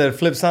 the people that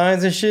flip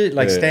signs and shit,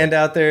 stand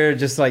out there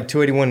just like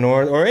 281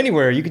 North or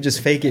anywhere. You could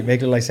just fake it,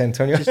 make it like San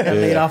Antonio. Just got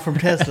laid off from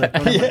Tesla.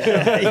 That's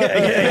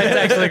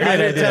actually a great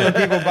idea. Telling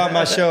people about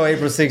my show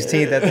April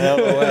 16th at the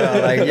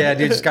LOL. Like, yeah,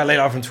 dude, just got laid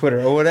off from Twitter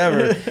or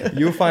whatever.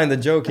 You'll find the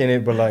joke in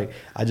it, but like,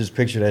 I just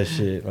picture that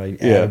shit. Like,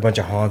 add a bunch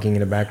of honking in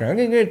the background.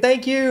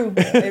 Thank you.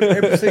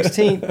 April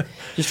 16th.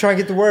 Just trying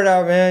to get the word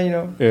out,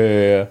 man,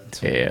 Yeah.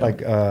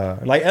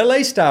 Like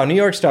LA style, New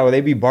York style, where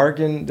they be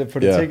barking for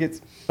the tickets.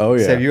 Oh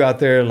yeah. So you out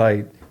there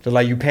like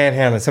you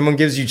panhandling. Someone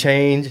gives you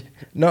change.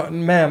 No,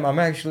 ma'am, I'm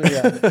actually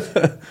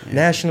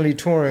nationally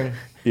touring.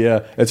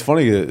 Yeah, it's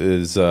funny. It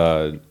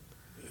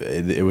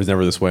was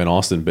never this way in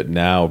Austin, but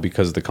now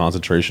because of the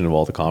concentration of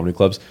all the comedy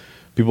clubs,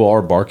 people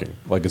are barking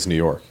like it's New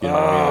York. People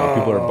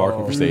are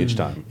barking for stage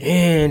time.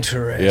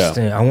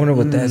 Interesting. Yeah. I wonder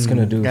what that's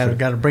gonna do.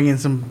 Got to bring in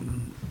some.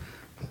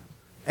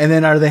 And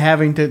then are they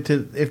having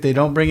to if they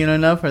don't bring in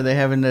enough, are they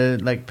having to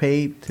like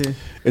pay to?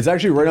 It's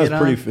actually right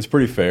now it's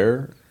pretty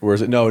fair.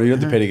 Whereas no, you don't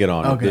have to pay to get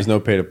on. Okay. There's no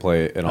pay to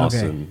play in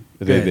Austin.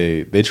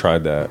 They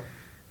tried that.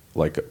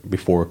 like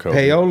before COVID.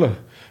 Payola.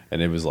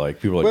 And it was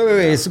like people were like,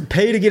 wait, it's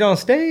pay to get on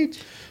stage?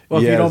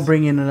 Well, if you don't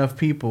bring in enough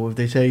people, if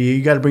they say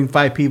you got to bring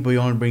 5 people, you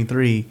only bring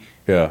 3,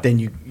 then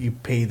you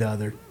pay the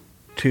other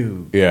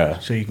 2,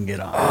 so you can get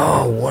on.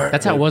 Oh, word.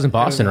 That's how it was in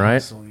Boston,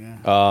 right?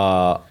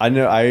 I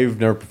know I've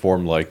never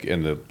performed like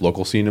in the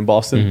local scene in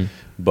Boston,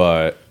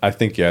 but I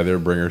think there are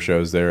bringer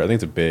shows there. I think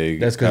it's a big.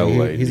 That's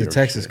because he's a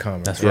Texas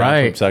comic. That's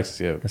right. From Texas,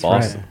 That's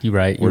Boston. Right. You're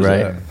right. You're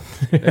right.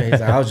 He's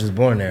like, I was just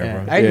born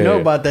there, bro. I didn't know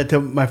about that till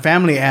my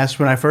family asked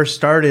when I first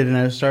started, and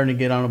I was starting to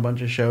get on a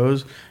bunch of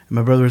shows. And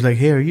my brother was like,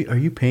 "Hey, are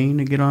you paying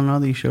to get on all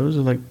these shows?" I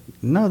was like,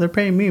 "No, they're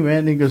paying me, man."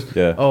 And he goes,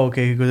 "Oh,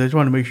 okay." He goes, "I just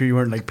want to make sure you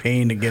weren't like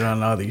paying to get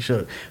on all these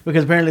shows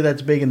because apparently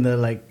that's big in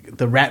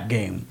the rap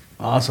game."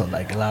 Also,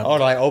 like a lot. Oh,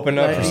 like open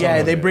up.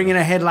 Like, they bring in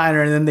a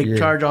headliner and then they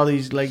charge all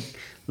these like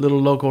little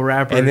local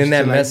rappers, and then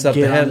that messes up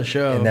the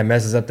show, and that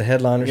messes up the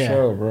headliner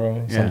show,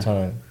 bro.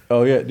 Sometimes.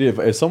 Oh yeah, dude.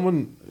 If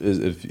someone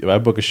if I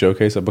book a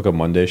showcase, I book a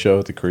Monday show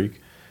at the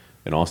Creek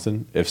in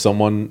Austin. If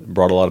someone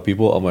brought a lot of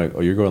people, I'm like,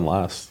 oh, you're going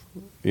last.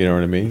 You know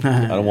what I mean?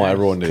 I don't want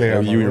everyone to you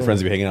and your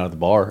friends to be hanging out at the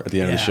bar at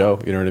the end of the show.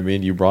 You know what I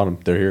mean? You brought them;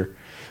 they're here.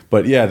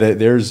 But yeah,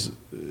 there's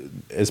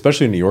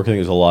especially in New York. I think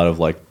there's a lot of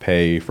like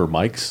pay for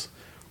mics,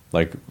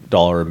 like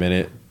 $1 a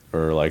minute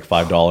or like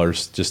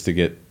 $5 just to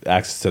get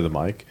access to the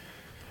mic.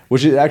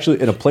 Which is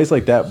actually in a place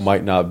like that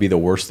might not be the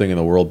worst thing in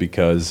the world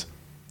because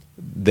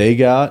they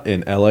got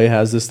in LA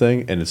has this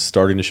thing and it's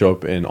starting to show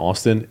up in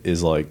Austin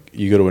is like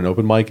you go to an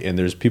open mic and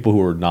there's people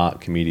who are not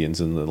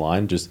comedians in the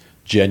line, just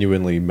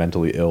genuinely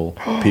mentally ill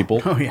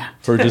people. Oh yeah.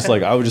 For just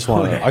like I would just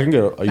want to I can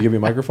go you give me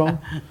a microphone?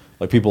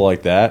 Like people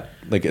like that.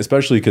 Like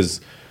especially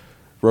because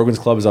Rogan's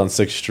Club is on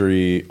 6th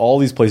Street. All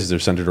these places are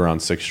centered around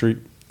 6th Street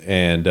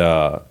and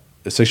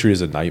 6th Street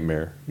is a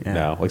nightmare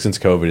now. Like since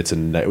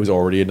COVID, it was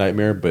already a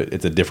nightmare, but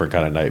it's a different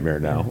kind of nightmare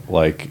now.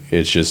 Like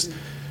it's just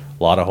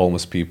a lot of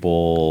homeless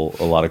people,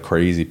 a lot of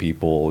crazy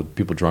people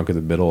drunk in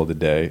the middle of the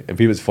day. And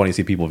it's funny to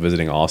see people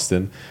visiting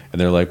Austin,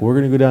 and they're like, "We're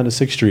gonna go down to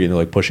 6th Street," and they're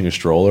like pushing a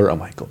stroller. I'm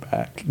like, "Go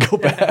back."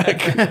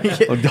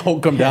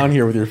 Don't come down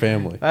here with your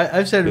family.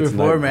 I've said it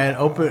before, man.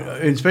 Open,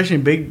 especially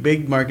in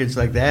big markets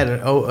like that,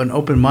 an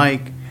open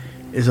mic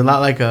is a lot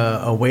like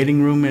a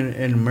waiting room in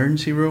an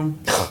emergency room.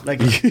 Like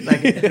at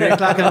 3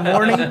 o'clock in the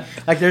morning.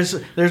 Like there's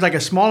like a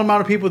small amount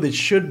of people that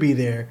should be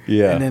there.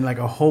 Yeah. And then like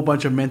a whole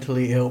bunch of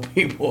mentally ill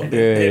people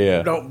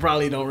that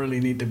probably don't really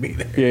need to be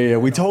there. Yeah.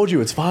 We told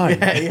you it's fine.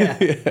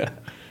 Yeah.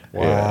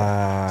 Wow.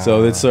 Yeah.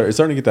 So it's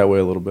starting to get that way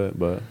a little bit,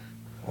 but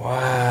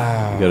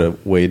wow. You gotta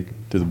wade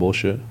through the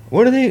bullshit.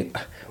 What are they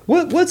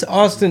what's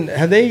Austin,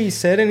 have they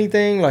said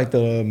anything, like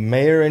the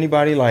mayor,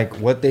 anybody, like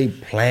what they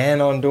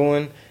plan on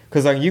doing?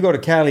 Because like you go to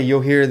Cali,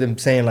 you'll hear them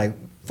saying like,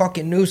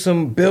 fucking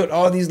Newsom built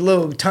all these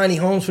little tiny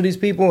homes for these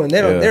people and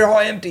they're all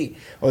empty.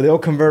 Or they'll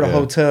convert a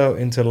hotel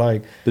into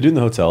like... They're doing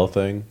the hotel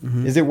thing.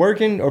 Mm-hmm. Is it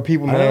working? Or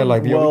people mad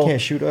like, we can't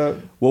shoot up?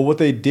 Well, what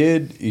they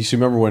did, you should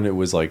remember when it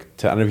was like,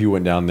 I don't know if you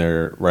went down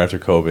there right after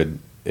COVID,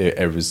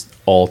 it was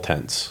all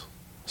tents.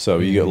 So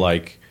you get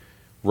like,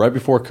 right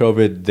before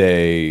COVID,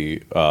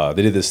 they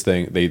did this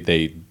thing,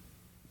 they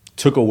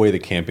took away the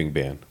camping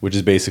ban, which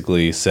is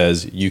basically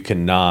says you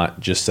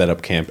cannot just set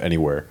up camp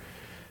anywhere.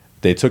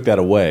 They took that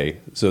away.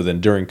 So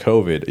then during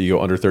COVID, you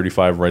go under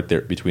 35 right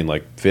there between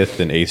like 5th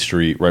and 8th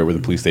Street, right where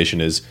the police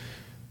station is,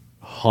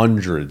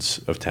 hundreds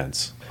of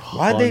tents.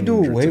 Why'd they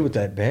do away with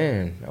that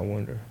ban, I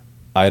wonder?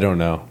 I don't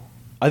know.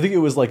 I think it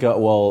was like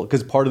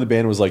because part of the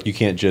ban was like you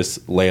can't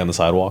just lay on the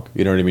sidewalk.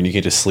 You know what I mean? You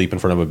can't just sleep in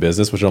front of a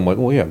business, which I'm like,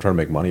 well, yeah, I'm trying to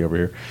make money over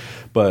here.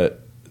 But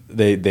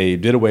they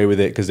did away with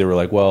it because they were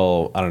like,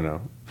 well, I don't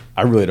know.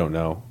 I really don't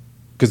know.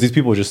 Because these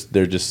people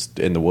they're just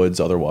in the woods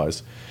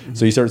otherwise. Mm-hmm.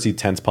 So you start to see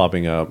tents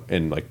popping up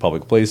in like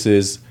public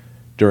places.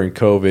 During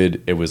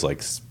COVID, it was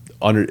like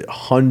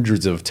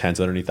hundreds of tents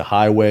underneath the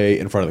highway,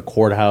 in front of the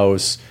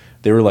courthouse.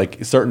 They were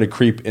like starting to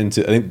creep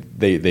into, I think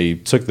they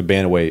took the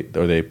ban away,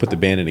 or they put the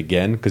ban in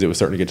again because it was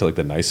starting to get to like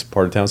the nice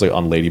part of towns, like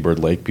on Lady Bird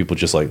Lake, people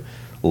just like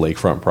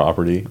lakefront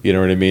property, you know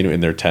what I mean,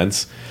 in their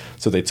tents.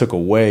 So they took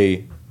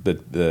away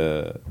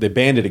they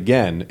banned it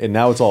again, and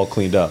now it's all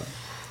cleaned up.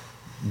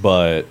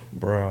 But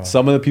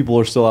some of the people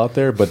are still out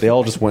there, but they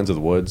all just went to the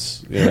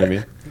woods. You know what I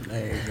mean?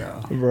 There you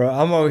go. Bro,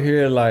 I'm over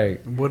here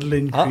like...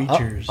 woodland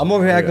creatures. I'm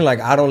over here acting like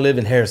I don't live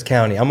in Harris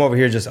County. I'm over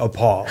here just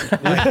appalled.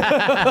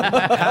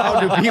 How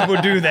do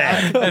people do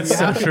that? That's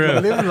so true.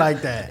 Living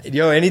like that.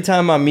 Yo,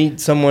 anytime I meet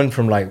someone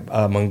from like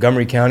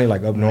Montgomery County,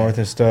 like up north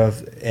and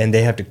stuff, and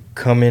they have to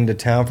come into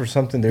town for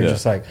something, they're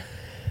just like...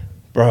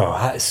 Bro,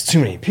 it's too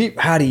many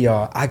people. How do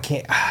y'all? I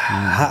can't.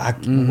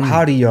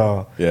 How do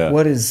y'all? Yeah.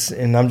 What is?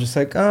 And I'm just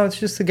like, oh, it's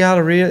just a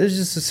Galleria. It's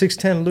just a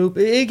 610 loop.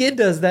 It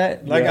does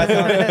that. Like I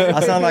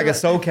sound like a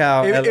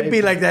SoCal. It'd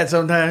be like that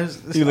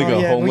sometimes. You like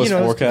a homeless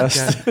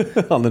forecast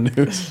on the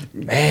news.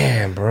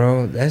 Man,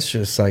 bro, that's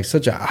just like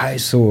such an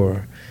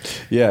eyesore.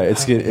 Yeah,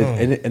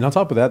 and on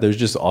top of that, there's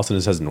just Austin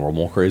just has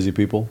normal crazy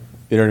people.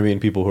 You know what I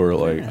mean? People who are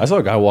like, I saw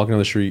a guy walking on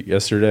the street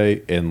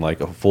yesterday in like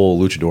a full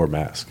luchador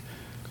mask.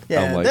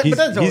 Yeah, I'm like,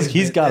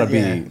 he's got to be.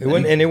 Yeah.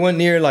 It wasn't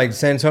near like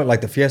San Antonio,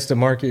 like the Fiesta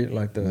Market,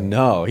 like the.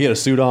 No, he had a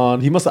suit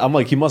on. He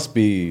must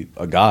be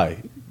a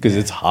guy because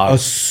it's hot. A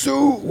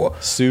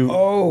suit.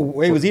 Oh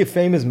wait, was he a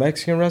famous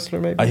Mexican wrestler?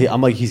 Maybe.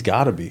 I'm like, he's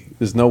got to be.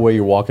 There's no way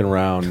you're walking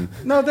around.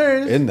 No, there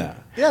is in that.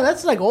 Yeah,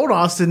 that's like old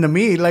Austin to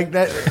me. Like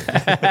that.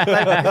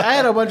 I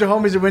had a bunch of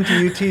homies that went to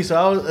UT,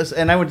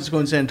 I went to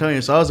school in San Antonio,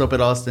 so I was up at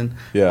Austin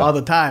all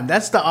the time.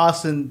 That's the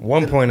Austin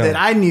 1.0 that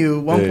I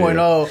knew.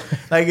 1.0. Yeah.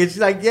 Like it's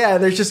like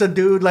there's just a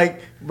dude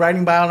like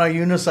riding by on a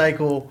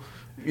unicycle.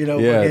 You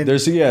know,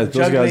 those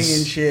guys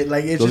and shit.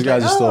 Like it's those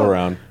guys like, are still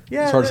around.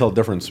 Yeah, it's hard to tell the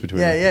difference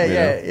between them.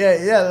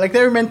 Yeah. Like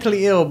they're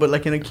mentally ill, but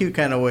like in a cute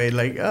kind of way.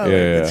 Like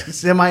it's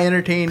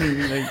semi-entertaining.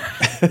 Like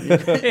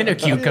in a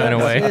cute kind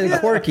of way,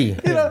 quirky.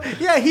 You know,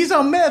 he's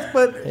on meth,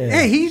 but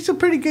hey, he's a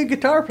pretty good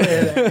guitar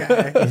player.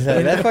 That guy. He's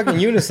like, that fucking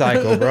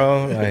unicycle,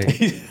 bro. Like,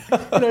 he's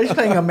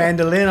playing a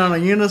mandolin on a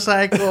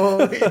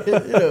unicycle.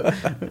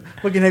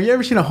 Have you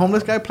ever seen a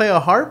homeless guy play a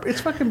harp? It's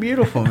fucking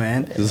beautiful,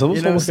 man. Those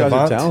homeless guys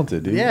are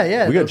talented, dude.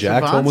 Yeah. We got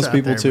jacked homeless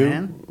people too.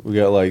 Man. We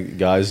got like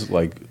guys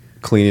like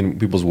cleaning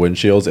people's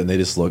windshields, and they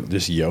just look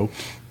yoked.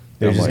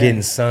 They're just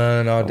getting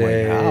sun all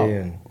day.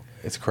 And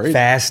it's crazy.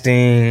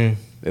 Fasting.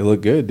 They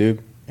look good,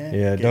 dude.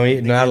 Yeah, don't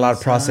eat not a lot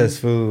of processed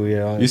food.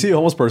 You see a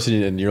homeless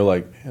person, and you're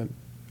like,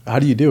 how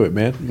do you do it,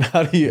 man?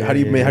 How do you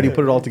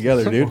put it all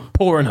together, dude?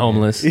 Poor and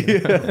homeless.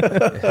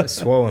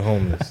 Swollen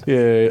homeless.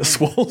 Yeah,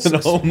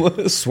 swollen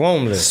homeless.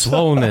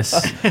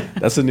 Swollenness.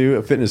 That's a new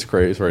fitness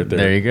craze right there.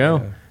 There you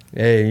go.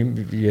 Hey,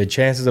 your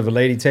chances of a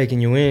lady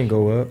taking you in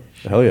go up.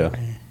 Hell yeah.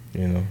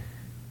 You know.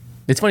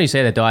 It's funny you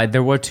say that, though.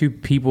 There were two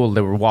people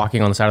that were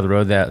walking on the side of the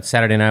road that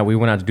Saturday night. We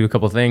went out to do a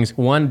couple of things.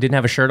 One didn't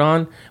have a shirt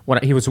on.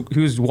 He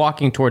was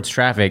walking towards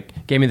traffic,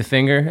 gave me the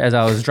finger as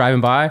I was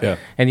driving by. Yeah.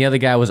 And the other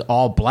guy was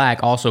all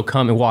black, also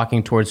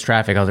walking towards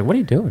traffic. I was like, "What are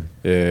you doing?"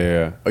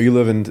 Yeah. Oh, you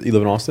live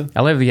in Austin?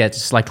 I live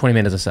just like 20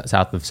 minutes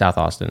south of South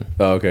Austin.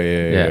 Oh,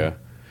 okay. Yeah.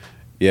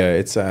 Yeah.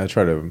 It's I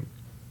try to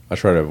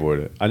avoid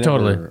it.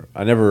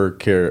 I never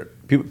care.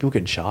 People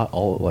get shot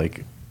all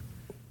like.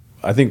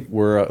 I think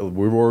we're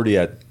already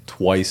at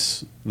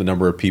twice the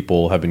number of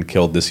people have been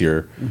killed this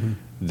year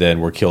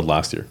than were killed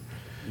last year.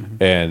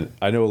 And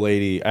I know a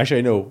lady.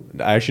 Actually,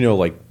 I actually know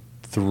like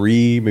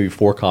 3, maybe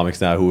 4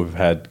 comics now who have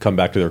had come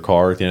back to their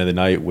car at the end of the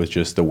night with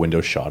just the window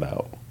shot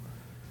out.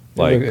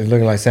 Like it's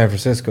looking like San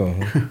Francisco.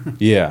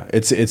 Yeah,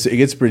 it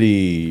gets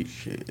pretty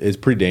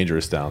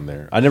dangerous down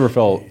there. I never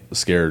felt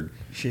scared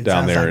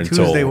down there like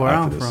until Tuesday where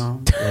after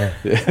I'm this.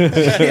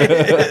 from.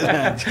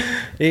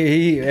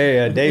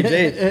 Dave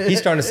J, he's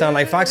starting to sound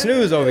like Fox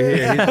News over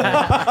here. He's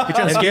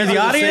trying to scare the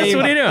audience?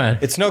 What are you doing?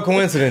 It's no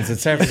coincidence that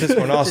San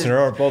Francisco and Austin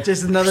are both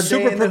just another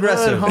super day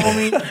progressive, in the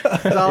hood,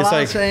 homie. That's all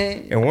I'm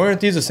saying. And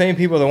weren't these the same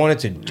people that wanted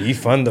to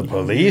defund the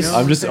police?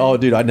 I'm just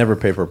dude, I never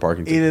pay for a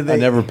parking ticket. I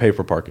never pay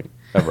for parking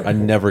ever. I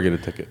never get a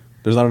ticket.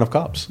 There's not enough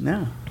cops.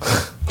 No.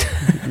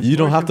 You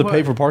don't have to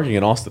pay for parking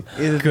in Austin.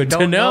 Good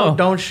to know.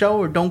 Don't show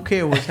or don't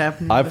care what's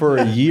happening. For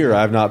a year,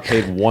 I have not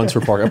paid once for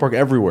parking. I park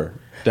everywhere.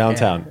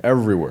 Downtown,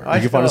 everywhere.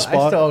 You can find a spot.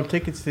 I still owe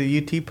tickets to the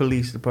UT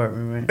Police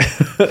Department, man.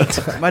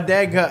 My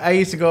dad I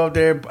used to go up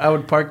there. I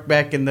would park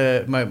back in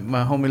my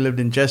homie lived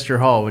in Jester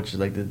Hall, which is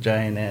like the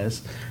giant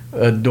ass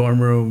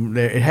dorm room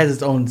there. It has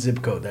its own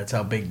zip code. That's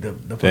how big the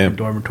fucking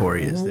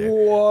dormitory is there.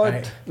 What?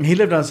 Right? He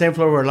lived on the same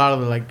floor where a lot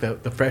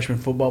of the freshman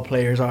football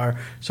players are.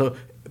 So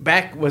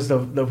back was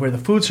where the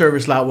food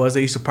service lot was.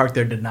 They used to park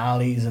their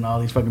Denali's and all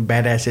these fucking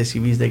badass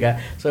SUVs they got.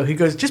 So he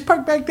goes, just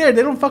park back there.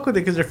 They don't fuck with it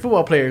because they're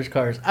football players'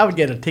 cars. I would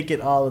get a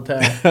ticket all the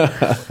time.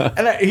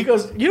 And he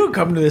goes, you don't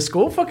come to this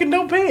school. Fucking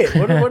don't pay it.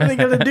 What are they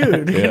gonna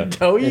do? They gonna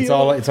tow you?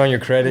 It's on your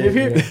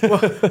credit.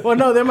 Well,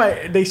 no.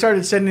 They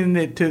started sending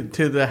it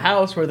to the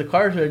house where the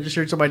cars are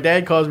registered. So my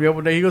dad calls me up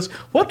one day. He goes,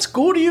 what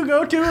school do you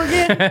go to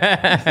again?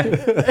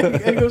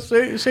 I go,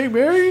 St.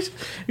 Mary's.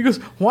 He goes,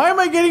 why am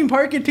I getting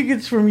parking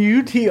tickets from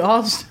UT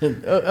Austin?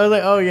 I was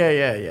like, oh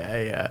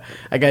yeah.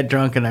 I got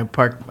drunk and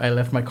I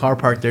left my car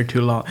parked there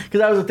too long because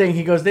that was the thing.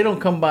 He goes, they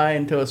don't come by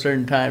until a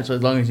certain time, so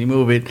as long as you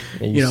move it,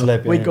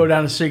 we'd go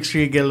down to 6th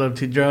Street, get a little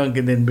too drunk,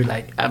 and then be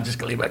like, I'm just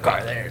gonna leave my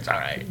car there. It's all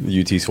right.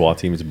 The UT SWAT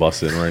team is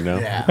busting right now.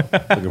 Yeah,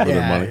 looking for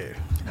their money.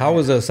 How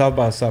was South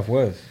by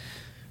Southwest?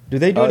 Do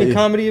they do any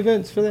comedy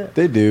events for that?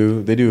 They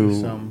do.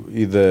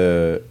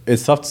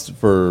 It's tough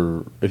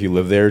for if you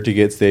live there to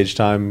get stage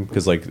time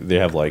because like they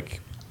have like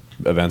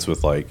events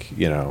with like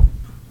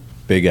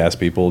big ass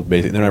people.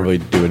 Basically, they're not really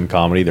doing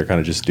comedy. They're kind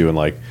of just doing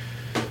like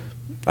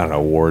I don't know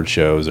award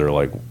shows or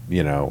like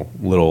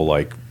little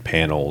like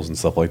panels and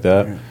stuff like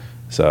that. Yeah.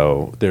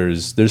 So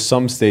there's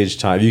some stage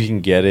time. If you can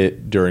get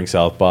it during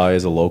South by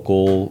as a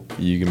local,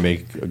 you can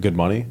make good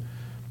money.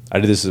 I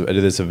did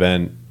this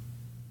event.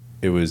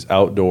 It was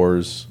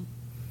outdoors,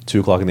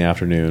 2:00 in the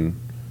afternoon,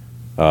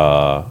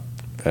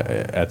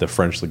 at the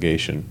French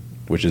Legation,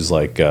 which is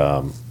like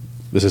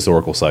this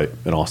historical site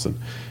in Austin.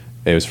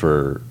 It was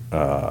for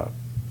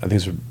I think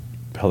it's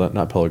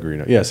not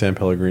Pellegrino. Yeah, San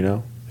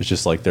Pellegrino. It's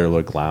just like their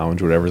like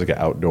lounge, whatever. It's like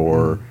an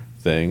outdoor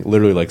thing,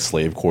 literally like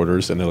slave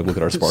quarters, and they're like, look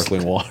at our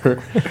sparkling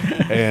water.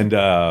 And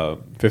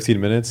 15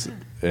 minutes,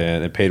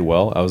 and it paid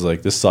well. I was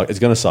like, this sucks. It's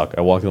gonna suck.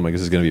 I walked in, I'm like,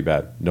 this is gonna be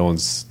bad. No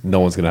one's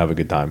gonna have a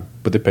good time,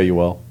 but they pay you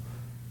well.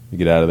 You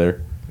get out of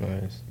there.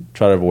 Nice.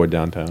 Try to avoid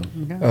downtown.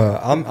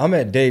 I'm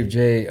at Dave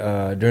J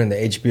during the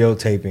HBO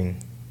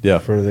taping. Yeah.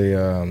 For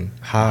the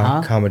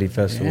Comedy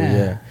Festival.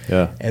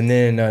 Yeah. And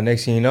then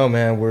next thing you know,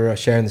 man, we're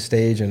sharing the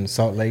stage in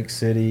Salt Lake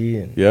City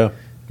and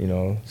you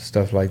know,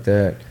 stuff like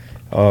that.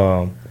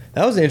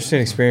 That was an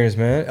interesting experience,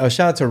 man.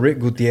 Shout out to Rick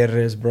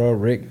Gutierrez, bro.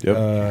 Rick,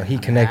 he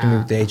connected me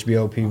with the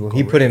HBO people.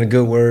 He put in a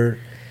good word.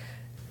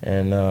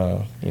 And, you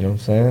know what I'm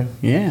saying?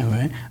 Yeah,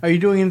 man. Are you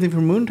doing anything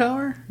for Moon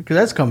Tower? Because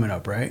that's coming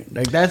up, right?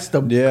 Like, that's the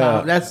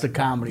that's the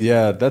comedy.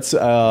 Yeah, that's,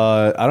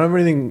 I don't have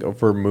anything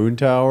for Moon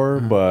Tower,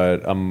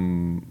 but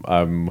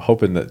I'm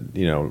hoping that,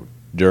 you know,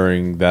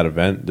 during that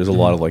event, there's a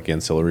lot of, like,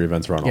 ancillary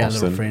events around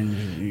Austin. Fringe,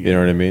 you know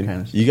what I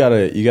mean? You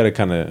gotta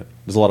kind of,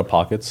 there's a lot of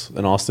pockets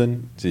in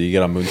Austin. So you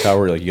get on Moon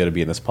Tower, like, you gotta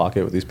be in this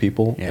pocket with these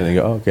people. And they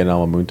go, oh, okay, now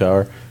I'm on Moon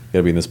Tower. You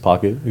gotta be in this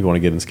pocket. You want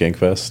to get in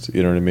Skankfest.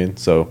 You know what I mean?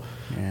 So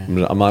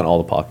I'm not in all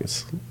the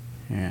pockets.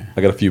 Yeah,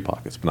 I got a few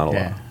pockets, but not a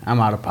lot.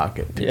 I'm out of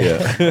pocket.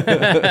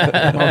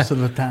 Yeah, most of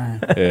the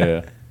time.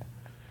 Yeah,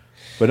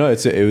 but no,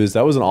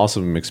 that was an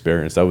awesome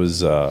experience. That was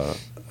the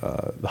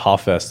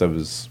HaFest. That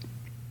was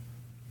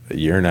a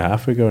year and a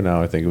half ago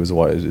now. I think it was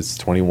it's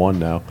 21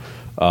 now.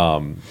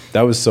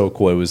 That was so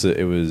cool. It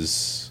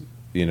was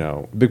you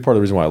know, a big part of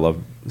the reason why I love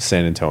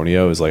San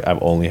Antonio is like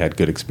I've only had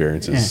good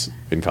experiences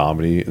in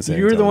comedy in San Antonio.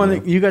 You were the one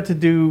that you got to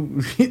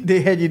do.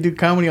 They had you do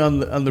comedy on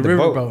the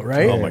riverboat,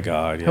 right? Oh my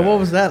god! Yeah. What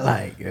was that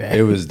like? Man?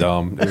 It was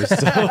dumb. It was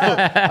so,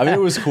 I mean, it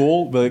was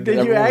cool. But like,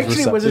 did you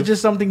actually? Was it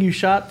just something you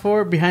shot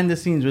for behind the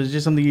scenes? Was it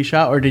just something you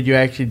shot, or did you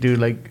actually do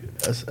like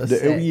a set?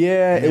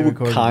 It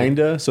was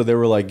kinda. So they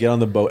were like, get on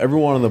the boat.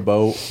 Everyone on the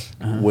boat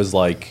was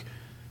like.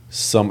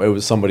 It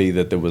was somebody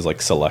that was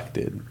like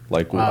selected.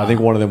 Like I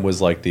think one of them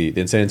was like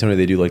in San Antonio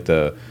they do like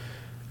the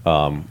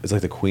it's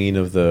like the queen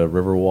of the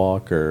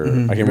Riverwalk or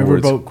I can't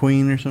remember Riverboat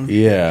Queen or something.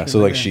 Yeah, so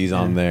like she's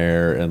on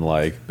there and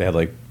like they had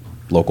like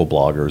local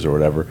bloggers or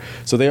whatever.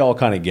 So they all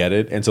kind of get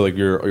it. And so like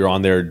you're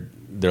on there.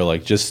 They're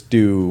like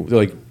do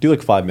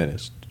 5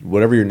 minutes,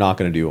 whatever you're not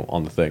going to do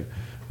on the thing.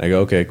 And I go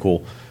okay,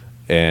 cool.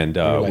 And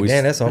like,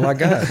 man, that's all I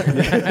got.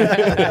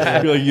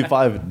 You're like, you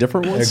 5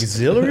 different ones?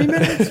 Auxiliary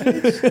minutes?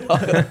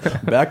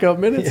 Backup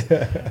minutes?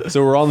 Yeah.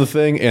 So we're on the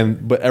thing,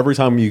 but every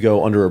time you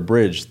go under a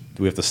bridge,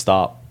 we have to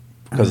stop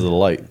because of the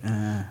light.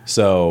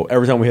 So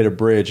every time we hit a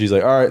bridge, he's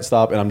like, all right,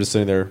 stop. And I'm just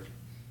sitting there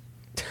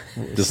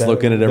just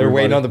looking at everybody. They're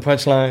waiting on the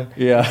punchline?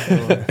 Yeah.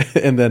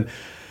 And then,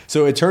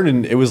 so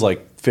it was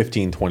like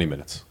 15, 20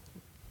 minutes.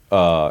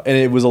 And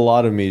it was a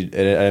lot of me,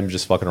 and I'm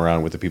just fucking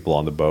around with the people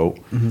on the boat.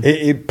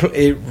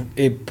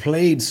 It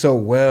played so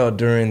well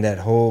during that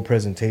whole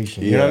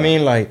presentation. You know what I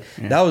mean? Like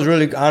that was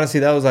really, honestly,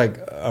 that was like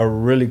a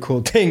really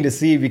cool thing to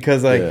see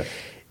because like,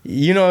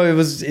 you know, it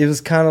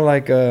was kind of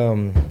like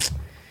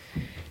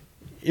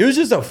it was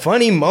just a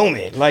funny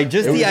moment, like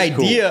just the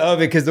idea of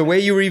it, because the way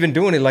you were even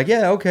doing it, like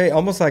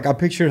almost like I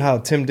pictured how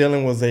Tim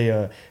Dillon was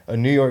a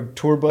New York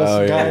tour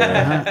bus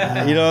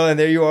guy, you know, and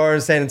there you are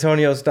in San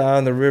Antonio style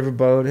on the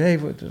riverboat. Hey,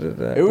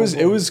 it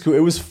was cool.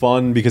 It was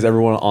fun because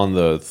everyone on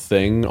the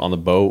thing on the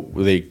boat,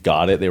 they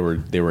got it, they were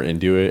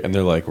into it, and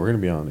they're like, we're gonna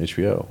be on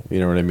HBO,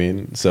 you know what I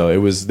mean? So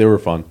they were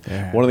fun.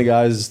 Yeah. One of the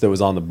guys that was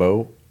on the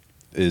boat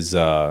is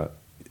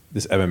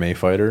this MMA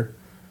fighter.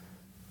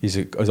 He's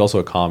also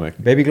a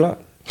comic. Baby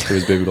Glock. It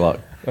was Baby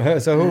Glock.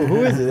 So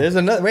who is it? There's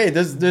another. Wait,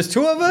 there's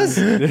 2 of us.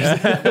 It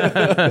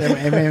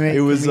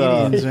was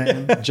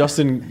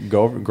Justin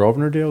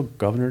Governordale.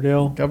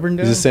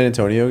 He's a San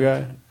Antonio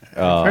guy.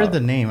 I've heard the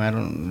name. I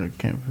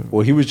can't.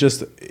 Well, he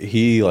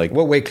like.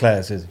 What weight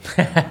class is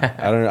he?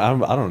 I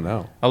don't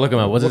know. I'll look him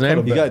up. What's his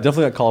name? He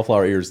definitely got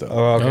cauliflower ears though.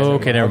 Oh,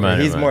 okay, never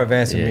mind. He's more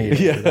advanced than me.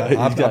 Yeah,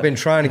 I've been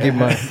trying to get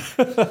my.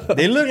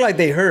 They look like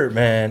they hurt,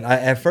 man.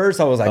 At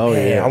first I was like,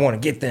 I want to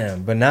get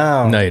them, but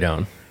now no, you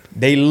don't.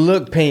 They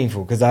look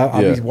painful because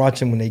I'll be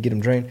watching when they get them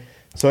drained.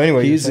 So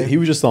anyway, he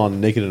was just on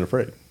Naked and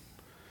Afraid.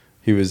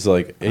 He was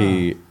like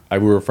we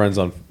were friends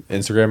on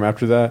Instagram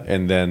after that,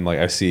 and then like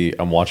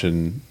I'm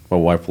watching My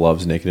Wife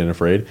Loves Naked and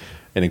Afraid,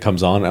 and it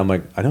comes on, and I'm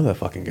like, I know that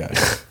fucking guy.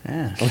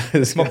 Yeah,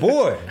 it's my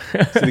boy.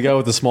 See the guy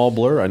with the small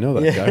blur? I know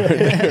that guy right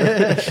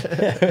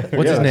there.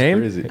 What's his name?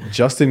 Crazy.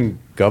 Justin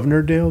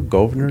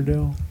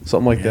Governordale,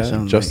 something like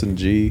that. Justin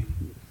G.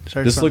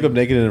 Just look up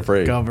Naked and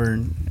Afraid.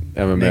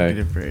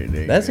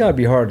 MMA. That's gotta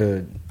be hard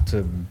to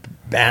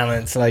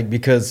balance, like,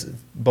 because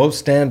both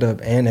stand up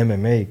and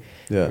MMA,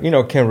 you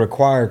know, can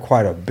require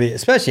quite a bit,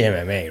 especially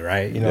MMA,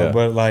 right? You know,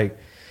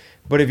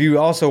 but if you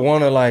also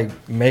want to like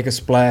make a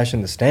splash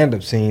in the stand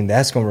up scene,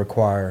 that's gonna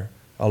require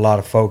a lot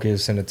of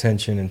focus and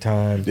attention and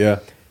time. Yeah.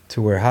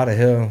 To where how the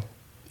hell?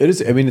 It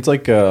is. I mean, it's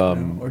like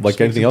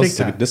anything else, it's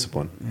like a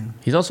discipline. Yeah.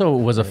 He's also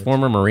was a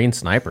former Marine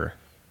sniper.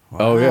 Wow.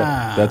 Oh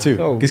yeah, that too.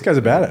 Oh, this guy's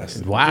a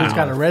badass. Wow, he's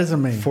got a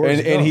resume.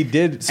 And he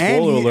did.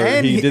 Spoiler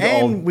alert! He did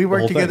all. We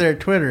worked together at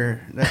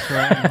Twitter. That's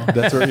right.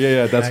 That's right.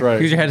 Yeah, that's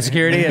right. Who's your head of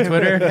security at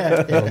Twitter?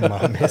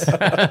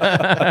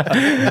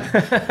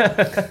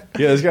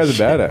 Yeah, this guy's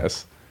a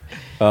badass.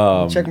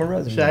 Check my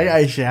resume.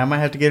 I might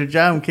have to get a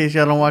job in case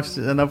y'all don't watch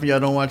enough of y'all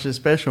don't watch the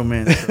special,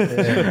 man.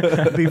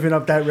 So, beefing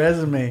up that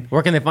resume.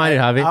 Where can they find it,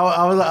 Javi?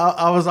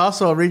 I was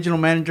also a regional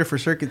manager for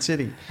Circuit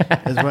City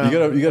as well.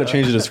 You got to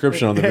change the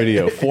description on the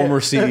video. Former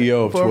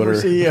CEO of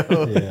Former Twitter.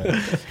 CEO.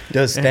 Yeah.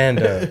 Does stand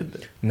up.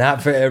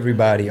 Not for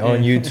everybody on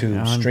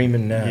YouTube,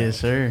 streaming now. Yes,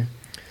 sir.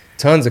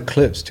 Tons of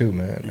clips too,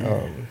 man.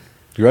 Yeah.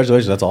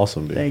 Congratulations, that's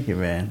awesome, dude. Thank you,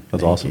 man.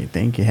 That's awesome.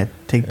 Thank you. Had to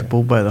take the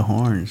bull by the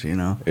horns, you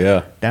know.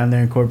 Yeah. Down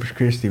there in Corpus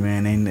Christi,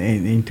 man,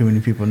 ain't too many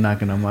people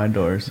knocking on my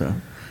door, so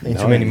ain't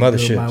too many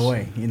motherships. My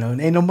way, you know.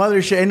 Ain't no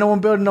mothership. Ain't no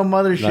one building no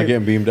mothership. Not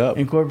getting beamed up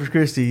in Corpus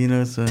Christi, you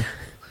know. So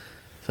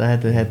I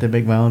had to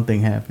make my own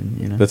thing happen,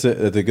 you know. That's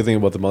it. The good thing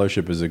about the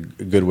mothership is a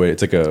good way.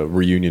 It's like a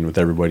reunion with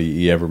everybody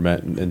you ever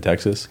met in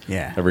Texas.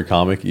 Yeah. Every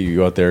comic, you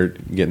go out there,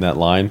 get in that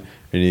line,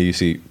 and you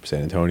see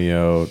San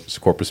Antonio,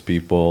 Corpus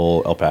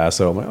people, El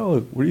Paso. I'm like, oh,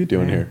 look, what are you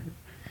doing here?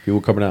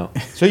 People coming out.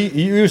 So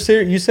you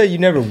said you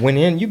never went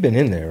in. You've been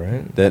in there,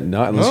 right? That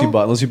not unless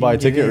you buy a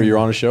ticket or you're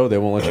on a show, they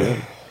won't let you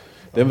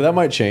in. That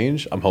might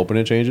change. I'm hoping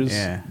it changes.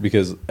 Yeah.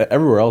 Because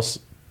everywhere else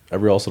in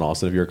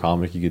Austin, if you're a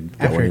comic, you could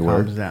go after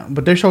anywhere. It calms down.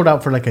 But they're sold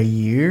out for like a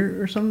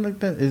year or something like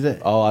that. Is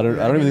it? Oh, I don't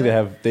even think they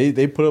have.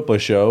 They put up a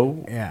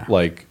show. Yeah.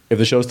 Like if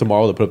the show's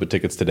tomorrow, they put up the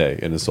tickets today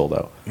and it's sold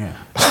out. Yeah.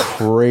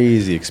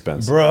 Crazy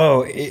expensive,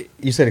 bro.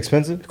 You said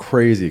expensive?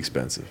 Crazy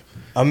expensive.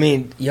 I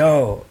mean,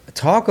 yo.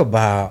 Talk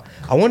about.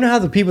 I wonder how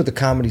the people at the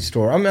Comedy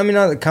Store. I mean,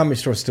 not the Comedy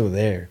Store's still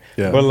there.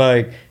 Yeah. But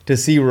like to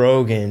see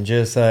Rogan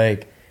just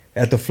like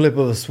at the flip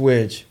of a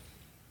switch,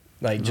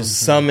 like just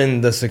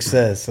summon the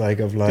success, like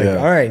of like,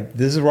 all right,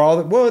 this is where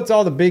all it's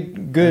all the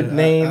big good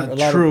name,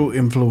 a true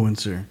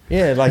influencer.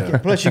 Yeah,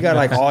 like plus you got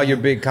like all your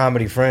big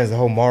comedy friends, the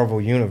whole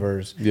Marvel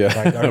universe. Yeah,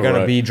 like, are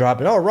gonna be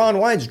dropping. Oh, Ron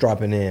White's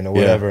dropping in or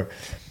whatever.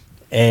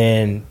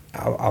 And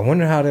I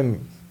wonder how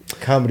them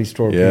Comedy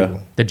Store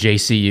people, the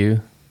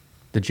JCU.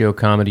 The Joe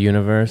Comedy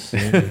Universe.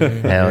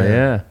 Hell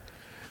yeah.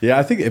 Yeah,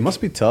 I think it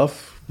must be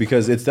tough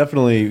because it's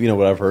definitely,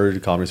 what I've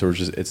heard, Comedy Store,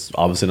 it's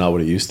obviously not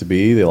what it used to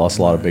be. They lost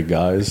a lot of big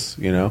guys,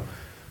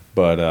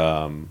 But,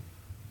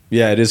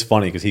 yeah, it is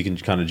funny because he can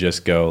kind of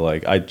just go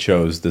like, I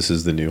chose this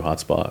is the new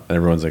hotspot. And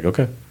everyone's like,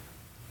 okay.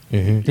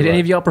 Mm-hmm. Did any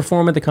of y'all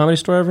perform at the Comedy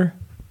Store ever?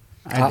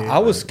 I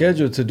was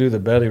scheduled to do the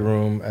Belly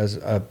Room as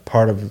a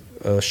part of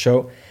a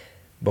show.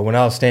 But when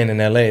I was staying in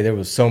LA, there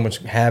was so much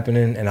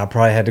happening, and I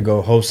probably had to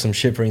go host some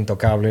shit for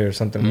Intocable or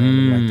something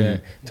like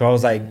that. So I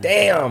was like,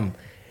 damn,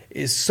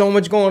 it's so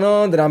much going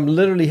on that I'm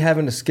literally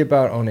having to skip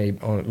out on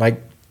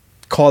like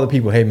call the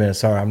people, hey man,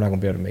 sorry, I'm not gonna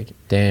be able to make it.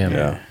 Damn.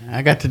 Yeah.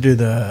 I got to do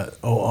the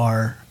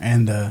OR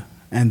and the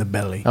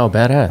Belly. Oh,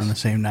 badass. On the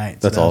same night.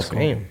 That's awesome.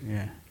 Cool.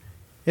 Yeah.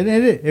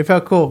 It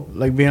felt cool,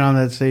 like being on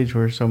that stage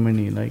where so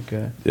many like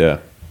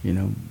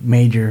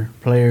major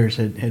players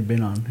had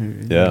been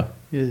on. Yeah.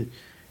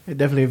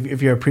 Definitely,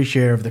 if you're an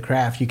appreciator of the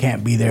craft, you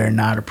can't be there and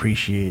not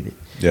appreciate it.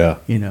 Yeah.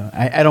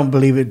 I don't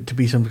believe it to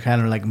be some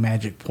kind of like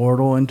magic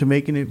portal into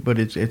making it, but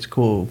it's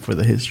cool for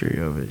the history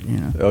of it.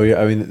 Oh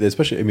yeah, I mean,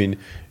 especially,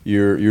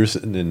 you're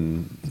sitting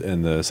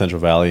in the Central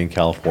Valley in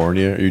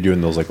California. You're doing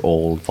those like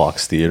old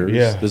Fox theaters.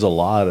 Yeah. There's a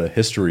lot of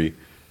history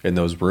in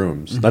those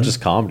rooms, not just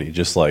comedy,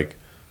 just like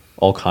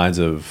all kinds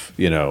of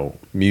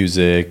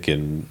music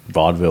and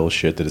vaudeville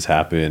shit that has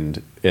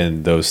happened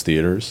in those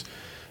theaters.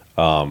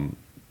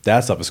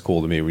 That stuff is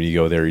cool to me. When you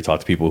go there, you talk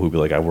to people who be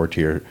like, I worked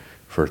here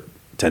for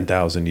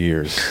 10,000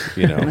 years,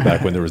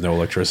 back when there was no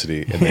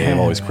electricity, and they have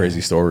all these crazy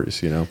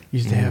stories,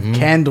 Used to have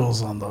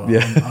candles on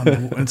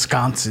the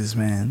sconces,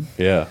 man.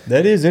 Yeah.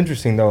 That is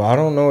interesting, though. I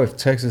don't know if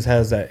Texas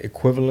has that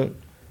equivalent.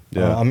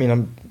 Yeah.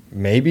 I'm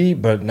maybe,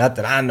 but not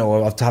that I know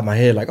of off the top of my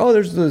head. Like,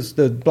 there's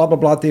the blah, blah,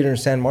 blah theater in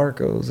San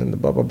Marcos and the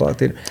blah, blah, blah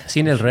theater.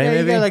 Cine El Rey, you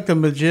maybe? got like the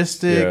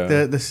Majestic,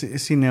 the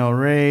Cine El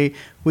Rey.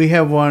 We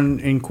have one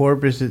in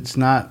Corpus. It's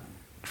not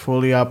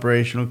fully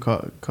operational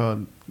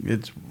called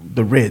it's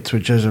the Ritz,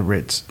 which is a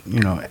Ritz,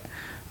 a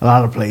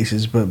lot of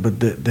places, but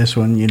this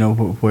one,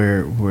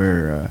 where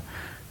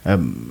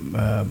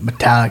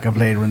Metallica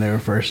played when they were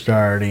first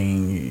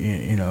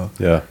starting,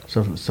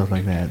 stuff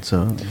like that.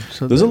 So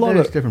there's a lot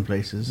of different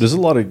places. There's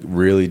a lot of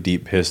really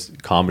deep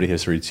comedy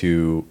history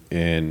too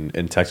in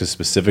Texas,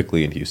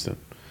 specifically in Houston.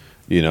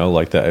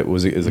 Like that it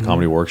was a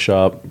comedy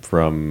workshop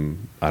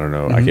from I don't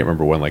know, I can't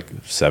remember when, like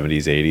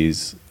 70s,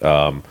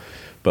 80s,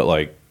 but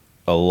like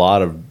a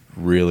lot of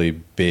really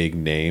big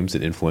names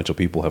and influential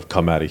people have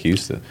come out of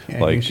Houston. Yeah,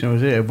 like Houston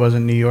was it. It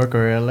wasn't New York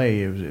or LA.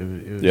 It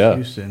was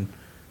Houston.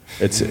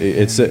 It's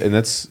and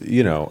that's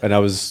and I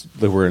was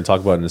like, we're going to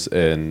talk about this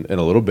in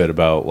a little bit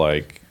about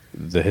like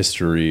the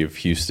history of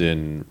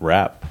Houston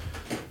rap.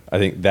 I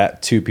think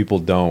that too, people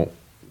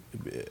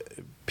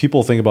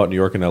think about New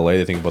York and LA,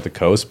 they think about the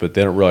coast, but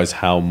they don't realize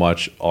how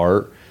much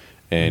art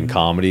and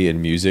comedy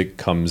and music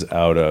comes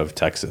out of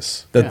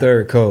Texas. The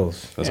third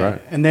coast. That's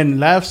right. And then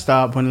Laugh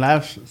Stop, when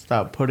Laugh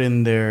Stop put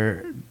in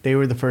they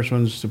were the first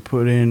ones to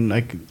put in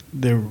like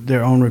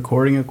their own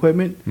recording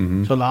equipment.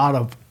 Mm-hmm. So a lot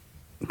of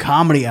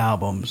comedy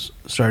albums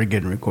started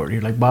getting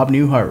recorded. Like Bob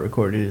Newhart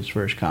recorded his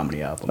first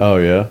comedy album. Oh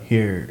yeah,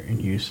 here in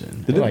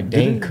Houston. Like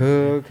Dane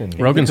Cook and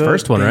Rogan's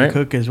first one, right?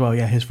 Cook as well.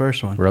 Yeah, his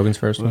first one. Rogan's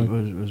first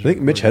one. I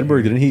think Mitch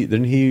Hedberg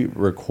didn't he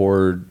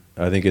record?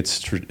 I think it's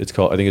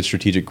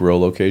Strategic Grill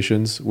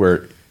Locations,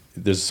 where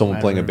there's someone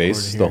playing a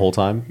bass the whole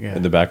time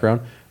in the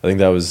background. I think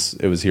it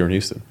was here in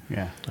Houston.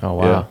 Yeah. Oh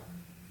wow. Yeah.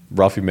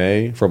 Ralphie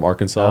May from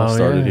Arkansas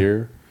started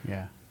here.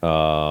 Yeah.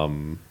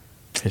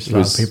 Pissed a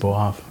lot of people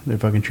off. They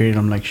fucking treated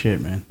them like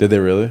shit, man. Did they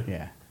really?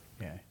 Yeah.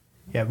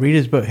 Yeah. Read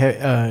his book.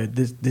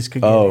 This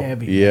could get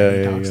heavy. Yeah.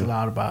 He talks a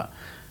lot about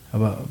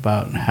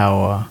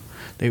how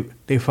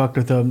they fucked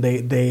with him.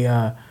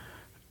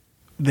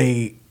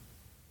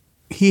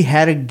 He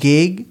had a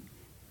gig,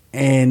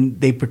 and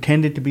they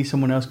pretended to be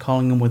someone else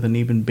calling him with an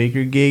even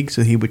bigger gig,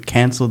 so he would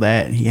cancel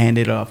that and he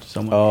handed it off to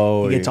someone.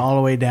 Oh, he gets all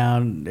the way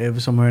down. It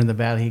was somewhere in the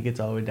valley. He gets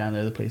all the way down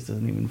there. The place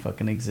doesn't even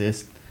fucking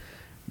exist,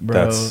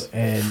 bro.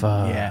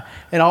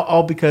 And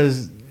all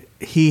because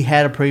he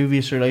had a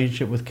previous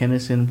relationship with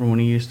Kennison from when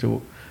he used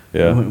to.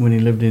 Yeah. When he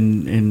lived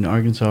in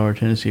Arkansas or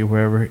Tennessee or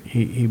wherever,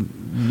 he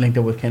linked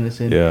up with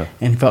Kennison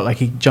and felt like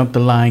he jumped the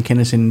line.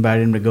 Kennison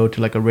invited him to go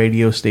to like a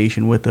radio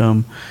station with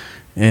him,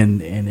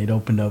 and it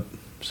opened up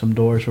some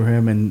doors for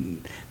him,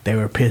 and they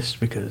were pissed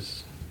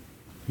because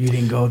you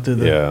didn't go through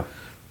the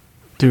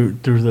through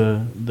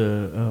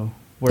the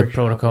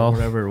protocol or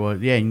whatever it was.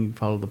 Yeah, you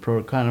follow the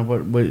protocol, kind of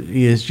what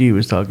ESG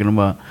was talking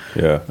about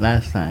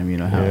last time. You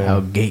know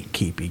how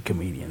gatekeepy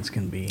comedians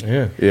can be.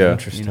 Yeah.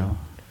 Interesting. You know.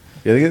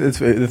 Yeah,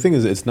 the thing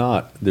is, it's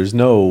not. There's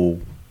no.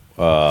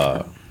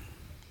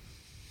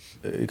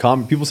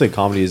 People say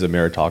comedy is a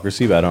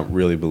meritocracy, but I don't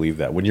really believe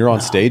that. When you're on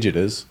stage, it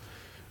is.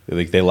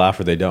 Like they laugh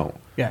or they don't.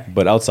 Yeah.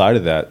 But outside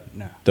of that,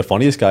 the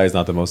funniest guy is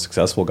not the most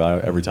successful guy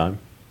every time.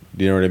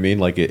 Do you know what I mean?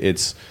 Like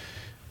if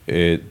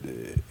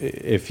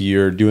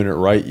you're doing it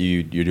right,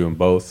 you're doing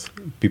both.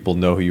 People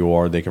know who you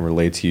are; they can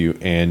relate to you,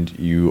 and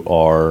you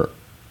are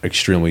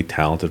extremely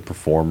talented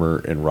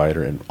performer and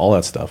writer and all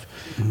that stuff.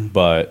 Mm-hmm.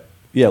 But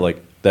yeah,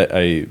 like.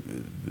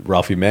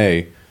 Ralphie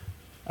May,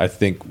 I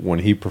think when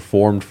he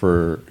opened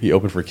for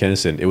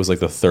Kennison, it was like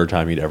the third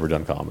time he'd ever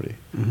done comedy,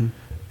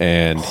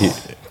 and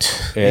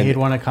he'd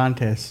won a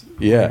contest.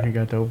 Yeah, he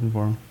got to open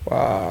for him.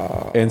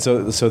 Wow! And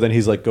so then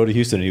he's like, go to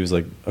Houston, and he was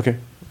like, okay,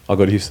 I'll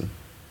go to Houston,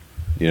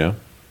 you know.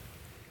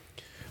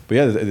 But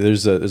yeah,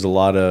 there's a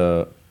lot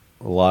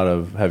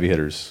of heavy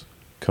hitters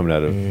coming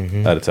out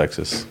of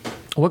Texas.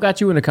 What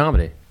got you into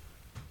comedy?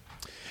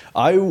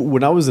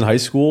 When I was in high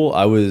school,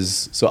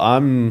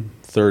 I'm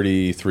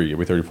 33, I'll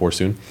be 34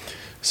 soon.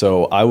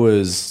 So I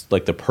was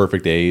like the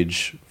perfect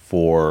age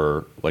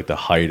for like the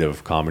height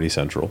of Comedy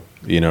Central.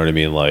 You know what I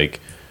mean? Like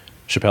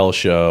Chappelle's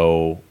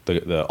show,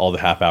 all the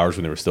half hours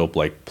when they were still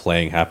like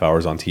playing half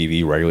hours on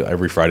TV regularly.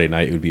 Every Friday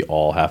night it would be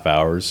all half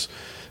hours.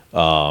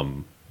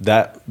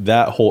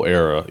 That whole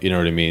era, you know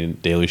what I mean?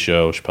 Daily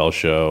Show, Chappelle's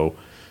show,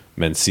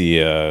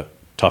 Mencia,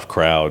 Tough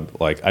Crowd.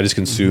 Like I just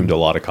consumed a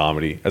lot of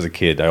comedy as a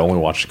kid. I only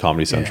watched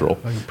Comedy Central.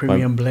 Like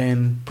Premium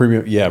Blend.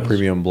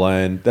 Premium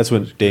Blend. That's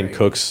when Dane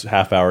Cook's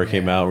half hour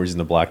came out, where he's in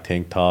the black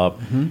tank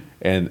top,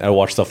 and I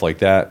watched stuff like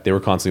that. They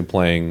were constantly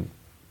playing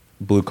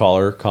Blue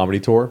Collar Comedy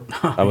Tour.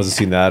 I must have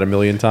seen that a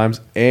million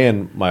times.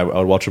 And I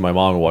would watch with my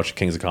mom and watch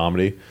Kings of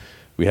Comedy.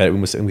 We had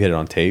it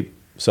on tape,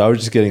 so I was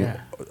just getting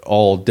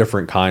all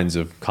different kinds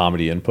of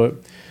comedy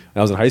input. When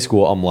I was in high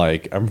school, I'm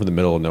from the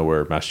middle of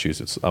nowhere,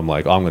 Massachusetts. I'm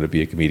like, I'm going to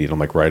be a comedian. I'm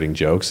like writing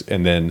jokes.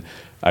 And then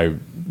I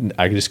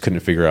just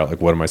couldn't figure out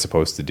like, what am I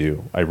supposed to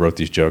do? I wrote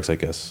these jokes, I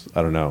guess.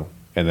 I don't know.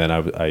 And then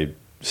I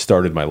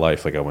started my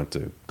life. Like I went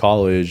to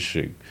college,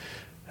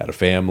 had a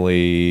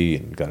family,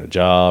 and got a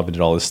job and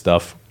did all this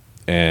stuff.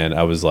 And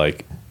I was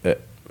like,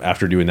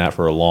 after doing that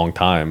for a long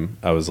time,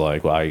 I was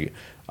like, well,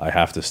 I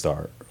have to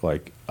start.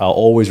 Like I'll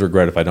always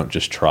regret if I don't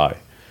just try.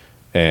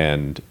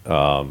 And,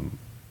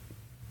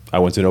 I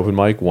went to an open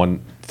mic,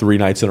 won 3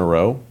 nights in a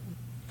row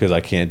because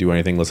I can't do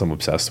anything unless I'm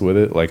obsessed with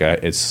it. Like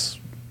it's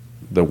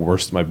the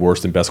worst, my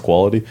worst and best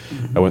quality.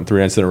 I went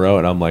 3 nights in a row,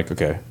 and I'm like,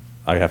 okay,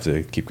 I have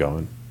to keep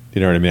going.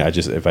 You know what I mean? I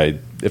just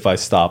if I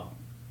stop,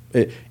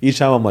 each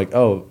time I'm like,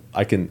 oh,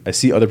 I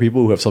see other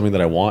people who have something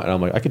that I want, and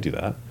I'm like, I could do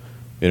that.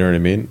 You know what I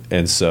mean?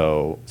 And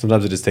so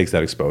sometimes it just takes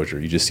that exposure.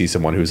 You just see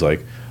someone who's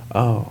like,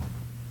 oh,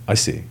 I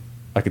see,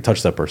 I could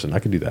touch that person, I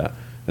could do that,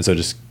 and so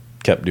just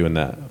kept doing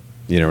that.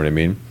 You know what I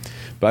mean?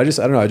 But I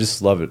don't know. I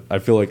just love it. I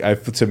feel like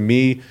to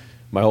me,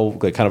 my whole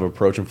like kind of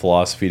approach and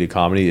philosophy to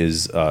comedy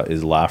is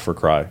laugh or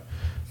cry.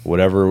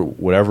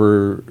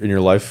 Whatever in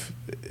your life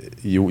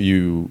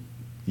you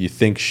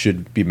think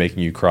should be making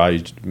you cry,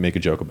 you make a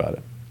joke about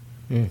it.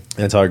 And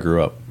that's how I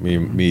grew up.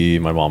 Me,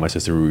 my mom, my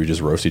sister, we would just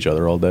roast each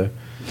other all day.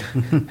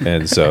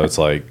 And so it's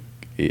like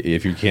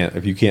if you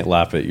can't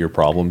laugh at your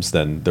problems,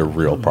 then they're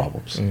real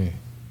problems. You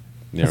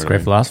know that's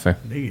great philosophy.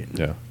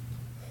 Yeah.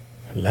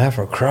 Laugh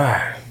or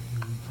cry.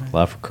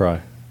 Laugh or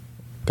cry.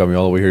 Got me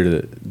all the way here to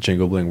the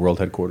Jingle Bling World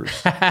Headquarters.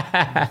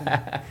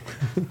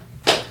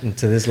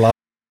 Into this live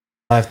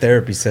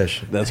therapy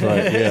session. That's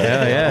right.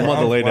 Yeah. I'm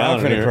on the lay down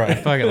here. I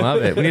fucking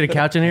love it. We need a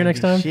couch in here next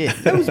time. Shit.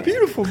 That was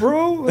beautiful,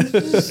 bro.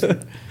 It's a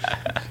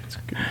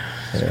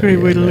great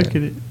way to look at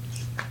it.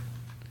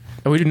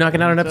 Are we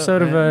knocking out an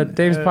episode of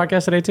Dave's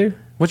podcast today too?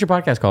 What's your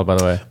podcast called, by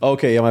the way?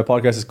 Okay, yeah, my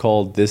podcast is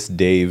called This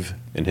Dave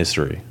in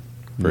History.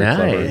 Very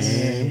nice.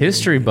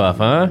 History buff,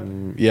 huh?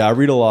 Yeah, I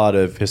read a lot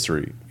of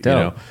history. Dope. You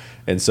know,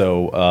 and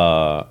so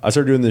I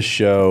started doing this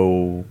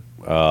show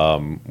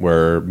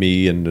where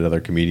me and another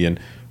comedian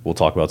will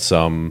talk about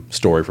some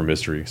story from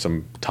history,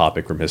 some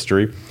topic from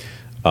history,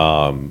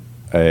 and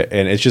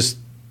it's just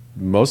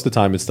most of the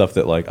time it's stuff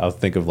that like I'll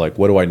think of like,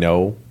 what do I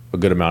know a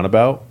good amount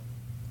about?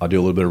 I'll do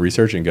a little bit of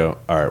research and go,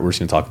 all right, we're just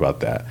going to talk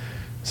about that.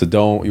 So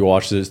you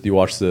watch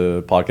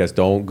the podcast,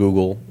 don't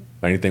Google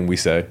anything we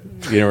say.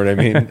 You know what I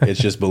mean? It's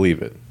just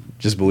believe it.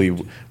 Just believe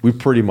we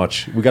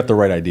got the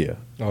right idea.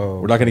 Oh,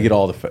 we're not going to get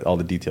all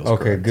the details.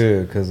 Okay, correct.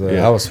 Good, because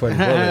I was sweating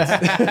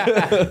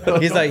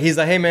bullets. he's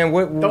like, hey man,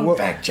 what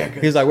fact check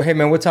it. He's like, well, hey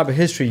man, what type of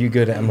history you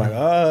good at? I'm like,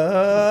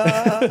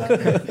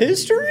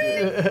 history?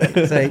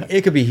 It's like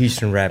it could be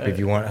Houston rap if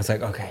you want. I was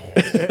like,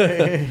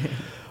 okay.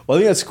 Well,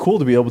 I think that's cool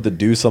to be able to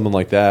do something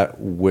like that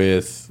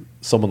with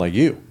someone like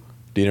you.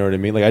 Do you know what I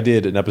mean? Like I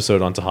did an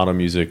episode on Tejano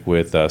music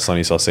with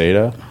Sonny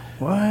Salceda.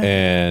 What?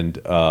 And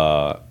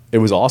it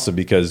was awesome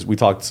because we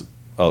talked.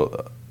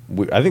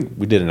 I think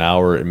we did an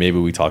hour, and maybe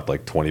we talked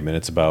like 20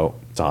 minutes about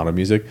Tejano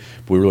music.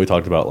 But we really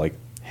talked about like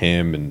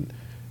him and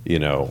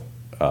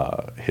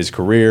his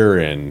career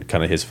and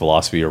kind of his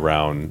philosophy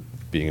around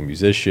being a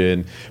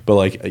musician. But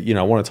like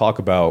I want to talk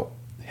about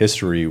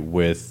history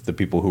with the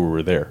people who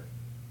were there.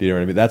 Do you know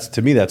what I mean?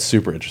 To me, that's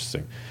super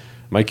interesting.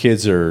 My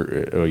kids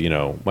are,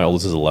 my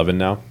oldest is 11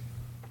 now.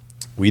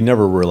 We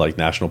never were like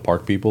national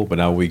park people, but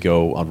now we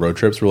go on road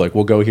trips. We're like,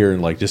 we'll go here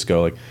and like just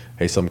go like,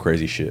 hey, some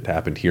crazy shit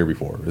happened here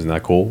before. Isn't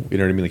that cool? You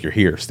know what I mean? Like you're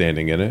here,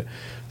 standing in it. So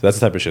that's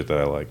the type of shit that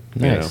I like.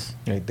 Nice.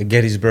 Like the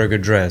Gettysburg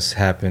Address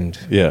happened.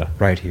 Yeah.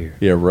 Right here.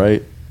 Yeah.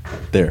 Right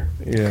there.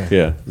 Yeah.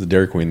 Yeah. The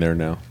Dairy Queen there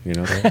now. You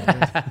know. Right.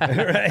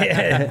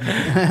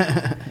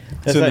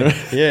 That's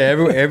like,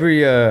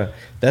 every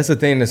that's the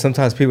thing that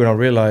sometimes people don't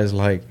realize.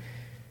 Like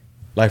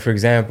for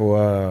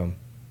example.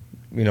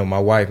 My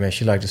wife, man,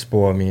 she liked to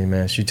spoil me,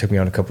 man. She took me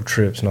on a couple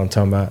trips, you know what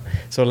I'm talking about?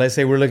 So let's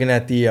say we're looking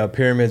at the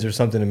pyramids or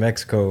something in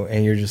Mexico,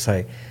 and you're just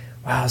like,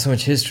 wow, so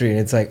much history. And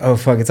it's like, oh,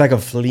 fuck, it's like a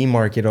flea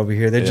market over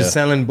here. They're just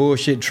selling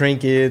bullshit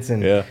trinkets,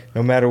 and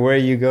no matter where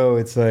you go,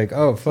 it's like,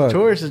 oh, fuck.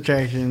 Tourist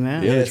attraction,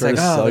 man. Yeah, it's like,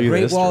 the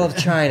Great Wall of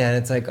China. And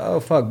it's like, oh,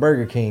 fuck,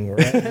 Burger King,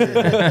 right?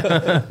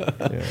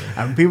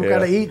 People got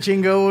to eat,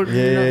 Chingo.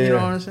 You know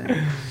what I'm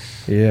saying?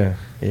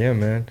 Yeah,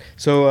 man.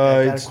 So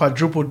got a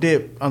quadruple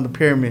dip on the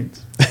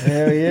pyramids.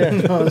 Hell yeah.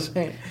 You know what I'm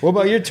saying? What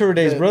about your tour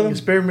days, brother?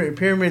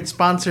 Pyramid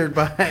sponsored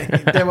by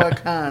Deva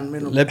Khan.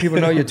 Let people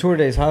know your tour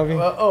days, Javi.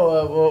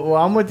 Well,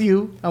 I'm with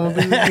you. I'm going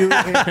to be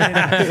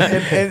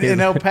with you in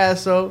El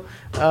Paso.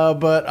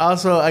 But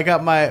also, I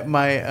got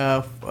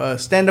my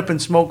Stand Up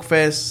and Smoke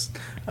Fest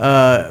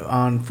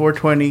on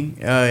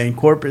 420 in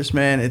Corpus,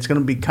 man. It's going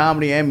to be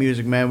comedy and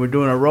music, man. We're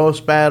doing a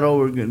roast battle.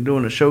 We're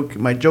doing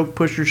my Joke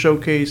Pusher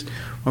showcase.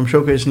 I'm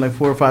showcasing like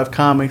 4 or 5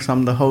 comics.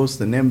 I'm the host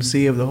and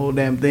MC of the whole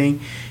damn thing.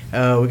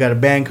 We got a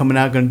band coming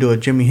out, going to do a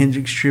Jimi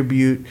Hendrix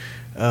tribute.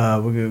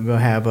 We're going to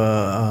have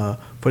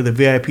for the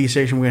VIP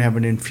section, we're going to have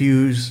an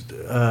infused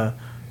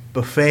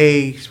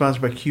buffet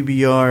sponsored by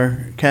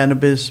QBR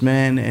Cannabis,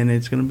 man, and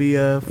it's going to be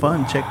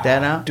fun. Check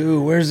that out.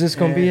 Dude, where's this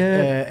going to be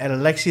at? At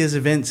Alexia's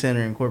Event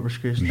Center in Corpus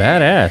Christi.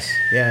 Badass.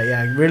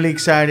 Yeah, really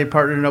excited.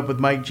 Partnering up with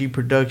Mike G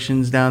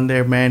Productions down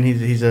there, man.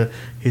 He's a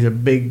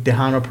big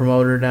Tejano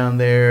promoter down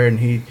there, and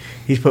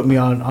he's put me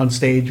on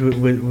stage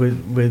with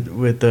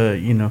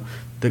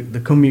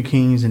the Cumbia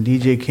Kings and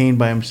DJ Kane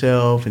by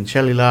himself and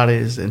Shelly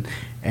Lares and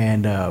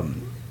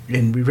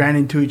we ran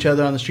into each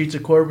other on the streets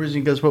of Corpus, and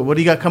he goes, what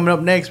do you got coming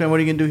up next, man? What are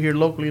you going to do here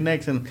locally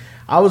next? And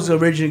I was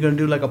originally going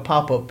to do like a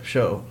pop-up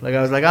show. Like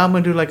I was like, I'm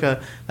going to do like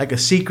a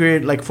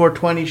secret like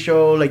 420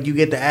 show. Like you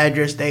get the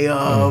address day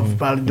of,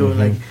 probably do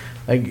it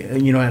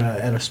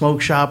at a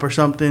smoke shop or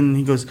something.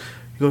 He goes,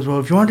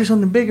 well, if you want to do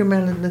something bigger,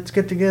 man, let's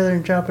get together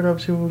and chop it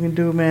up, see what we can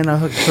do, man. I'll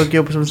hook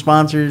you up with some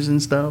sponsors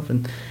and stuff.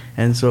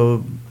 And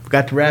so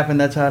got to rapping.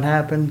 That's how it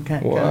happened,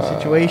 kind of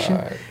situation.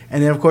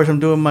 And then, of course, I'm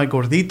doing my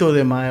Gordito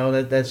de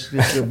Mayo. That's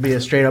going to be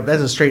a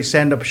straight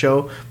stand-up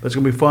show, but it's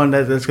going to be fun.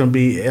 That's going to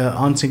be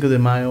on Cinco de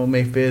Mayo,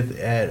 May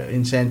 5th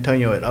in San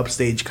Antonio at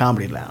Upstage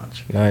Comedy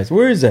Lounge. Nice.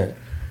 Where is that?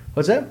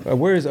 What's that?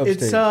 Where is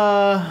Upstage? It's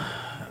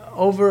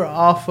over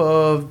off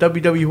of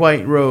W.W.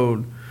 White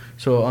Road.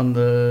 So on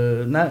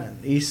the, not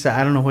east side,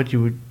 I don't know what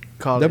you would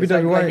call it.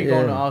 W.W. White, like you're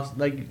going to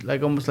Austin,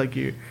 like almost like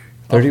you're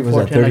 30, was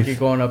that 30? Like you're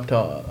going up to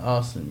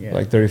Austin, yeah.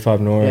 Like 35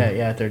 North?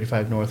 Yeah,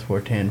 35 North,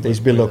 410. There used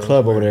to be a little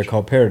club over there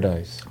called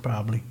Paradise.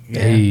 Probably, yeah.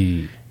 Hey.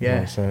 Yeah, you know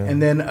what I'm saying?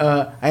 and then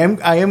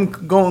I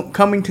am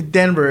coming to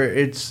Denver.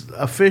 It's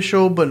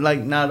official, but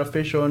like not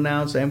official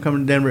announced. I am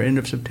coming to Denver end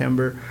of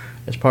September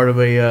as part of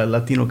a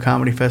Latino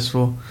comedy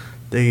festival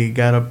they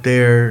got up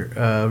there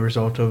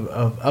result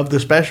of the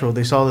special.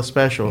 They saw the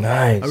special.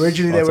 Nice.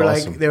 Originally,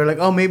 they were like,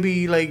 oh,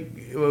 maybe like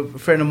a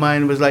friend of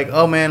mine was like,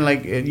 oh man,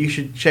 like you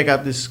should check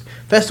out this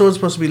festival. It's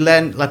supposed to be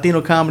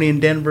Latino comedy in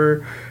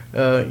Denver.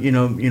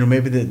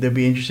 Maybe they'll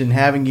be interested in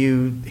having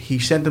you. He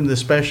sent them the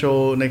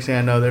special. Next thing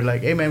I know, they're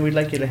like, hey man, we'd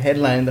like you to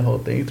headline the whole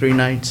thing, 3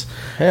 nights,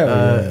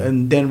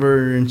 in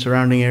Denver and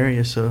surrounding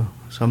areas. So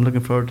I'm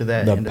looking forward to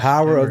that. The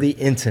power of the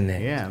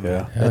internet. Yeah,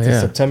 man. That's in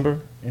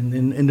September.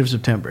 In end of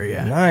September,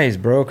 yeah. Nice,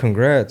 bro.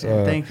 Congrats.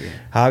 Thank you.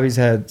 Javi's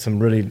had some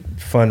really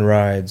fun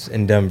rides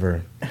in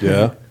Denver.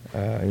 Yeah.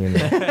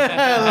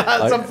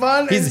 Lots of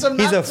fun. He's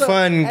a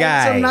fun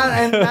guy.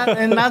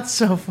 And not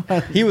so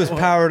fun. He was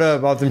powered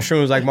up off them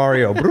shrooms like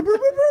Mario.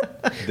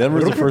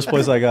 Denver's the first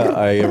place I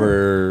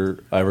ever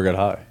got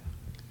high.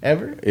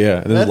 Ever?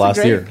 Yeah, and this was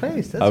last year.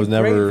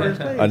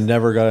 I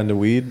never got into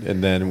weed,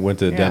 and then went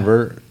to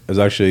Denver. It was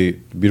actually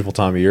a beautiful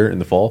time of year in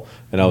the fall,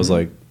 and I was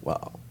like,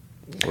 wow.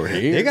 We're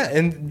here.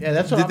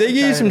 Did they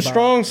give you some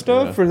strong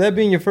stuff for that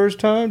being your first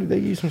time? Did they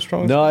give you some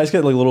strong stuff? No, I just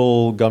got like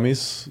little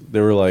gummies. They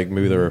were like,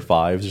 maybe there were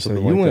 5s or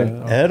something like that. You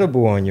went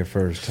edible on your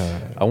first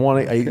time.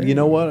 You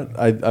know what?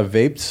 I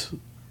vaped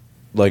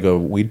like a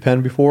weed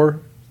pen before,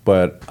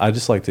 but I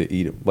just like to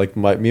eat them. Like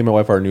me and my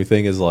wife, our new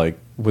thing is like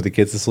put the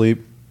kids to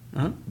sleep,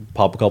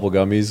 pop a couple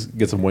gummies,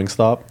 get some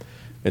Wingstop,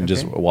 and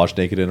just watch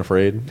Naked and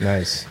Afraid.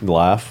 Nice. And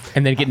laugh.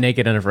 And then get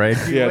naked and afraid.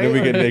 Yeah, then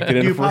we get naked and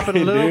afraid. Do you pop it a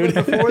little bit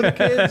before the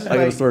kids? I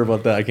got a story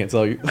about that. I can't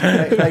tell you.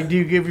 like, do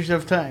you give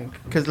yourself time?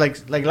 Because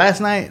like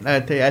last night, I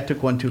tell you, I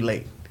took one too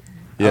late.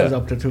 I was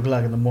up till 2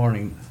 o'clock in the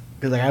morning.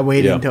 Because I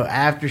waited until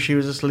after she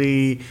was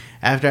asleep,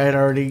 after I had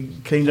already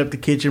cleaned up the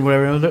kitchen,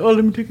 whatever. I was like, oh,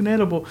 let me take an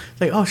edible.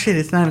 It's like, oh shit,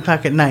 it's 9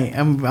 o'clock at night.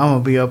 I'm gonna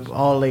be up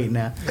all late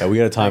now. Yeah, we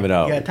gotta time it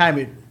out. You gotta time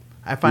it.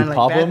 I find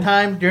bath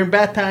time. During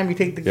bath time, you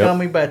take the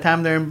gummy. By the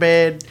time they're in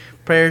bed,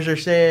 prayers are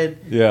said.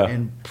 Yeah.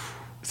 And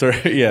so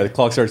the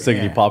clock starts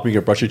ticking. You pop, you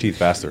can brush your teeth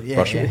faster.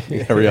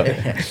 Hurry up.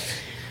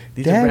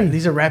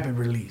 These are rapid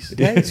release.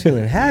 Daddy's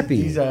feeling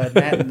happy. These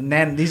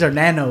are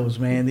nanos,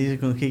 man. These are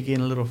gonna kick in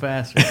a little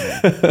faster.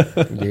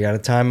 You gotta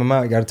time them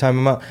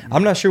out.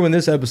 I'm not sure when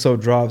this episode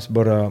drops,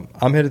 but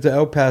I'm headed to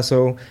El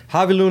Paso.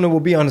 Javi Luna will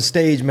be on the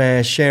stage,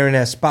 man, sharing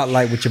that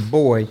spotlight with your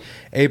boy,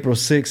 April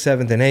 6th,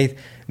 7th, and 8th.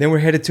 Then we're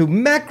headed to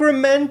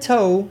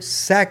Sacramento,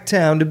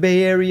 Sacktown, the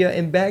Bay Area,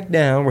 and back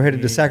down. We're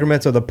headed to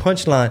Sacramento, the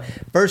Punchline.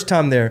 First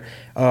time there,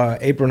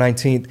 April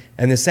 19th.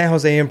 And then San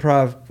Jose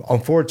Improv on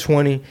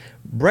 420.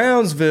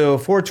 Brownsville,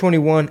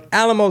 421.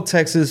 Alamo,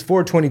 Texas,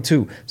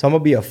 422. So I'm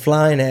going to be a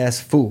flying ass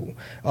fool.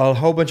 A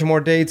whole bunch of more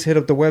dates. Hit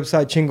up the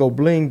website,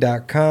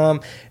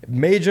 chingobling.com.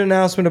 Major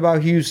announcement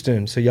about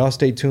Houston. So y'all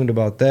stay tuned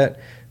about that.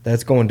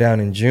 That's going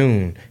down in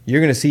June. You're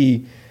going to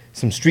see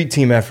some street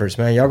team efforts,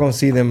 man. Y'all going to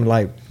see them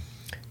like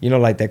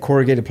that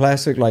corrugated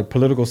plastic, like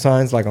political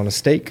signs, like on a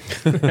stake.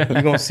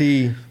 You're gonna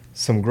see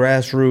some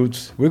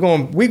grassroots.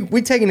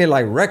 We taking it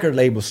like record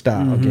label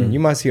style. Okay, you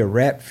might see a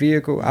rap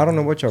vehicle. I don't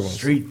know what y'all gonna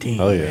street team.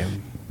 Oh yeah,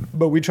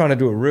 but we're trying to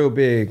do it real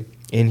big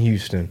in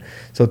Houston.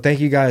 So thank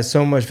you guys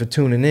so much for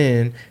tuning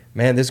in.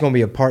 Man, there's going to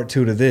be a part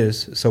 2 to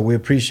this, so we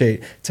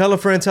appreciate. Tell a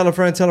friend, tell a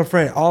friend, tell a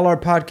friend. All our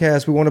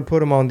podcasts, we want to put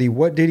them on the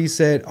What Did He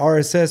Said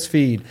RSS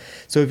feed.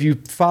 So if you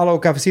follow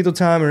Cafecito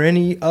Time or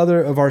any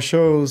other of our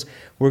shows,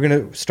 we're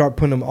going to start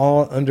putting them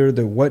all under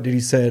the What Did He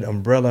Said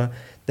umbrella.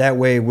 That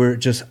way, we're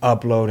just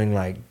uploading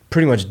like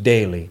pretty much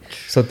daily.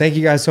 So thank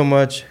you guys so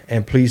much,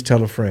 and please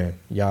tell a friend.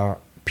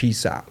 Y'all,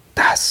 peace out.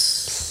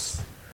 Das.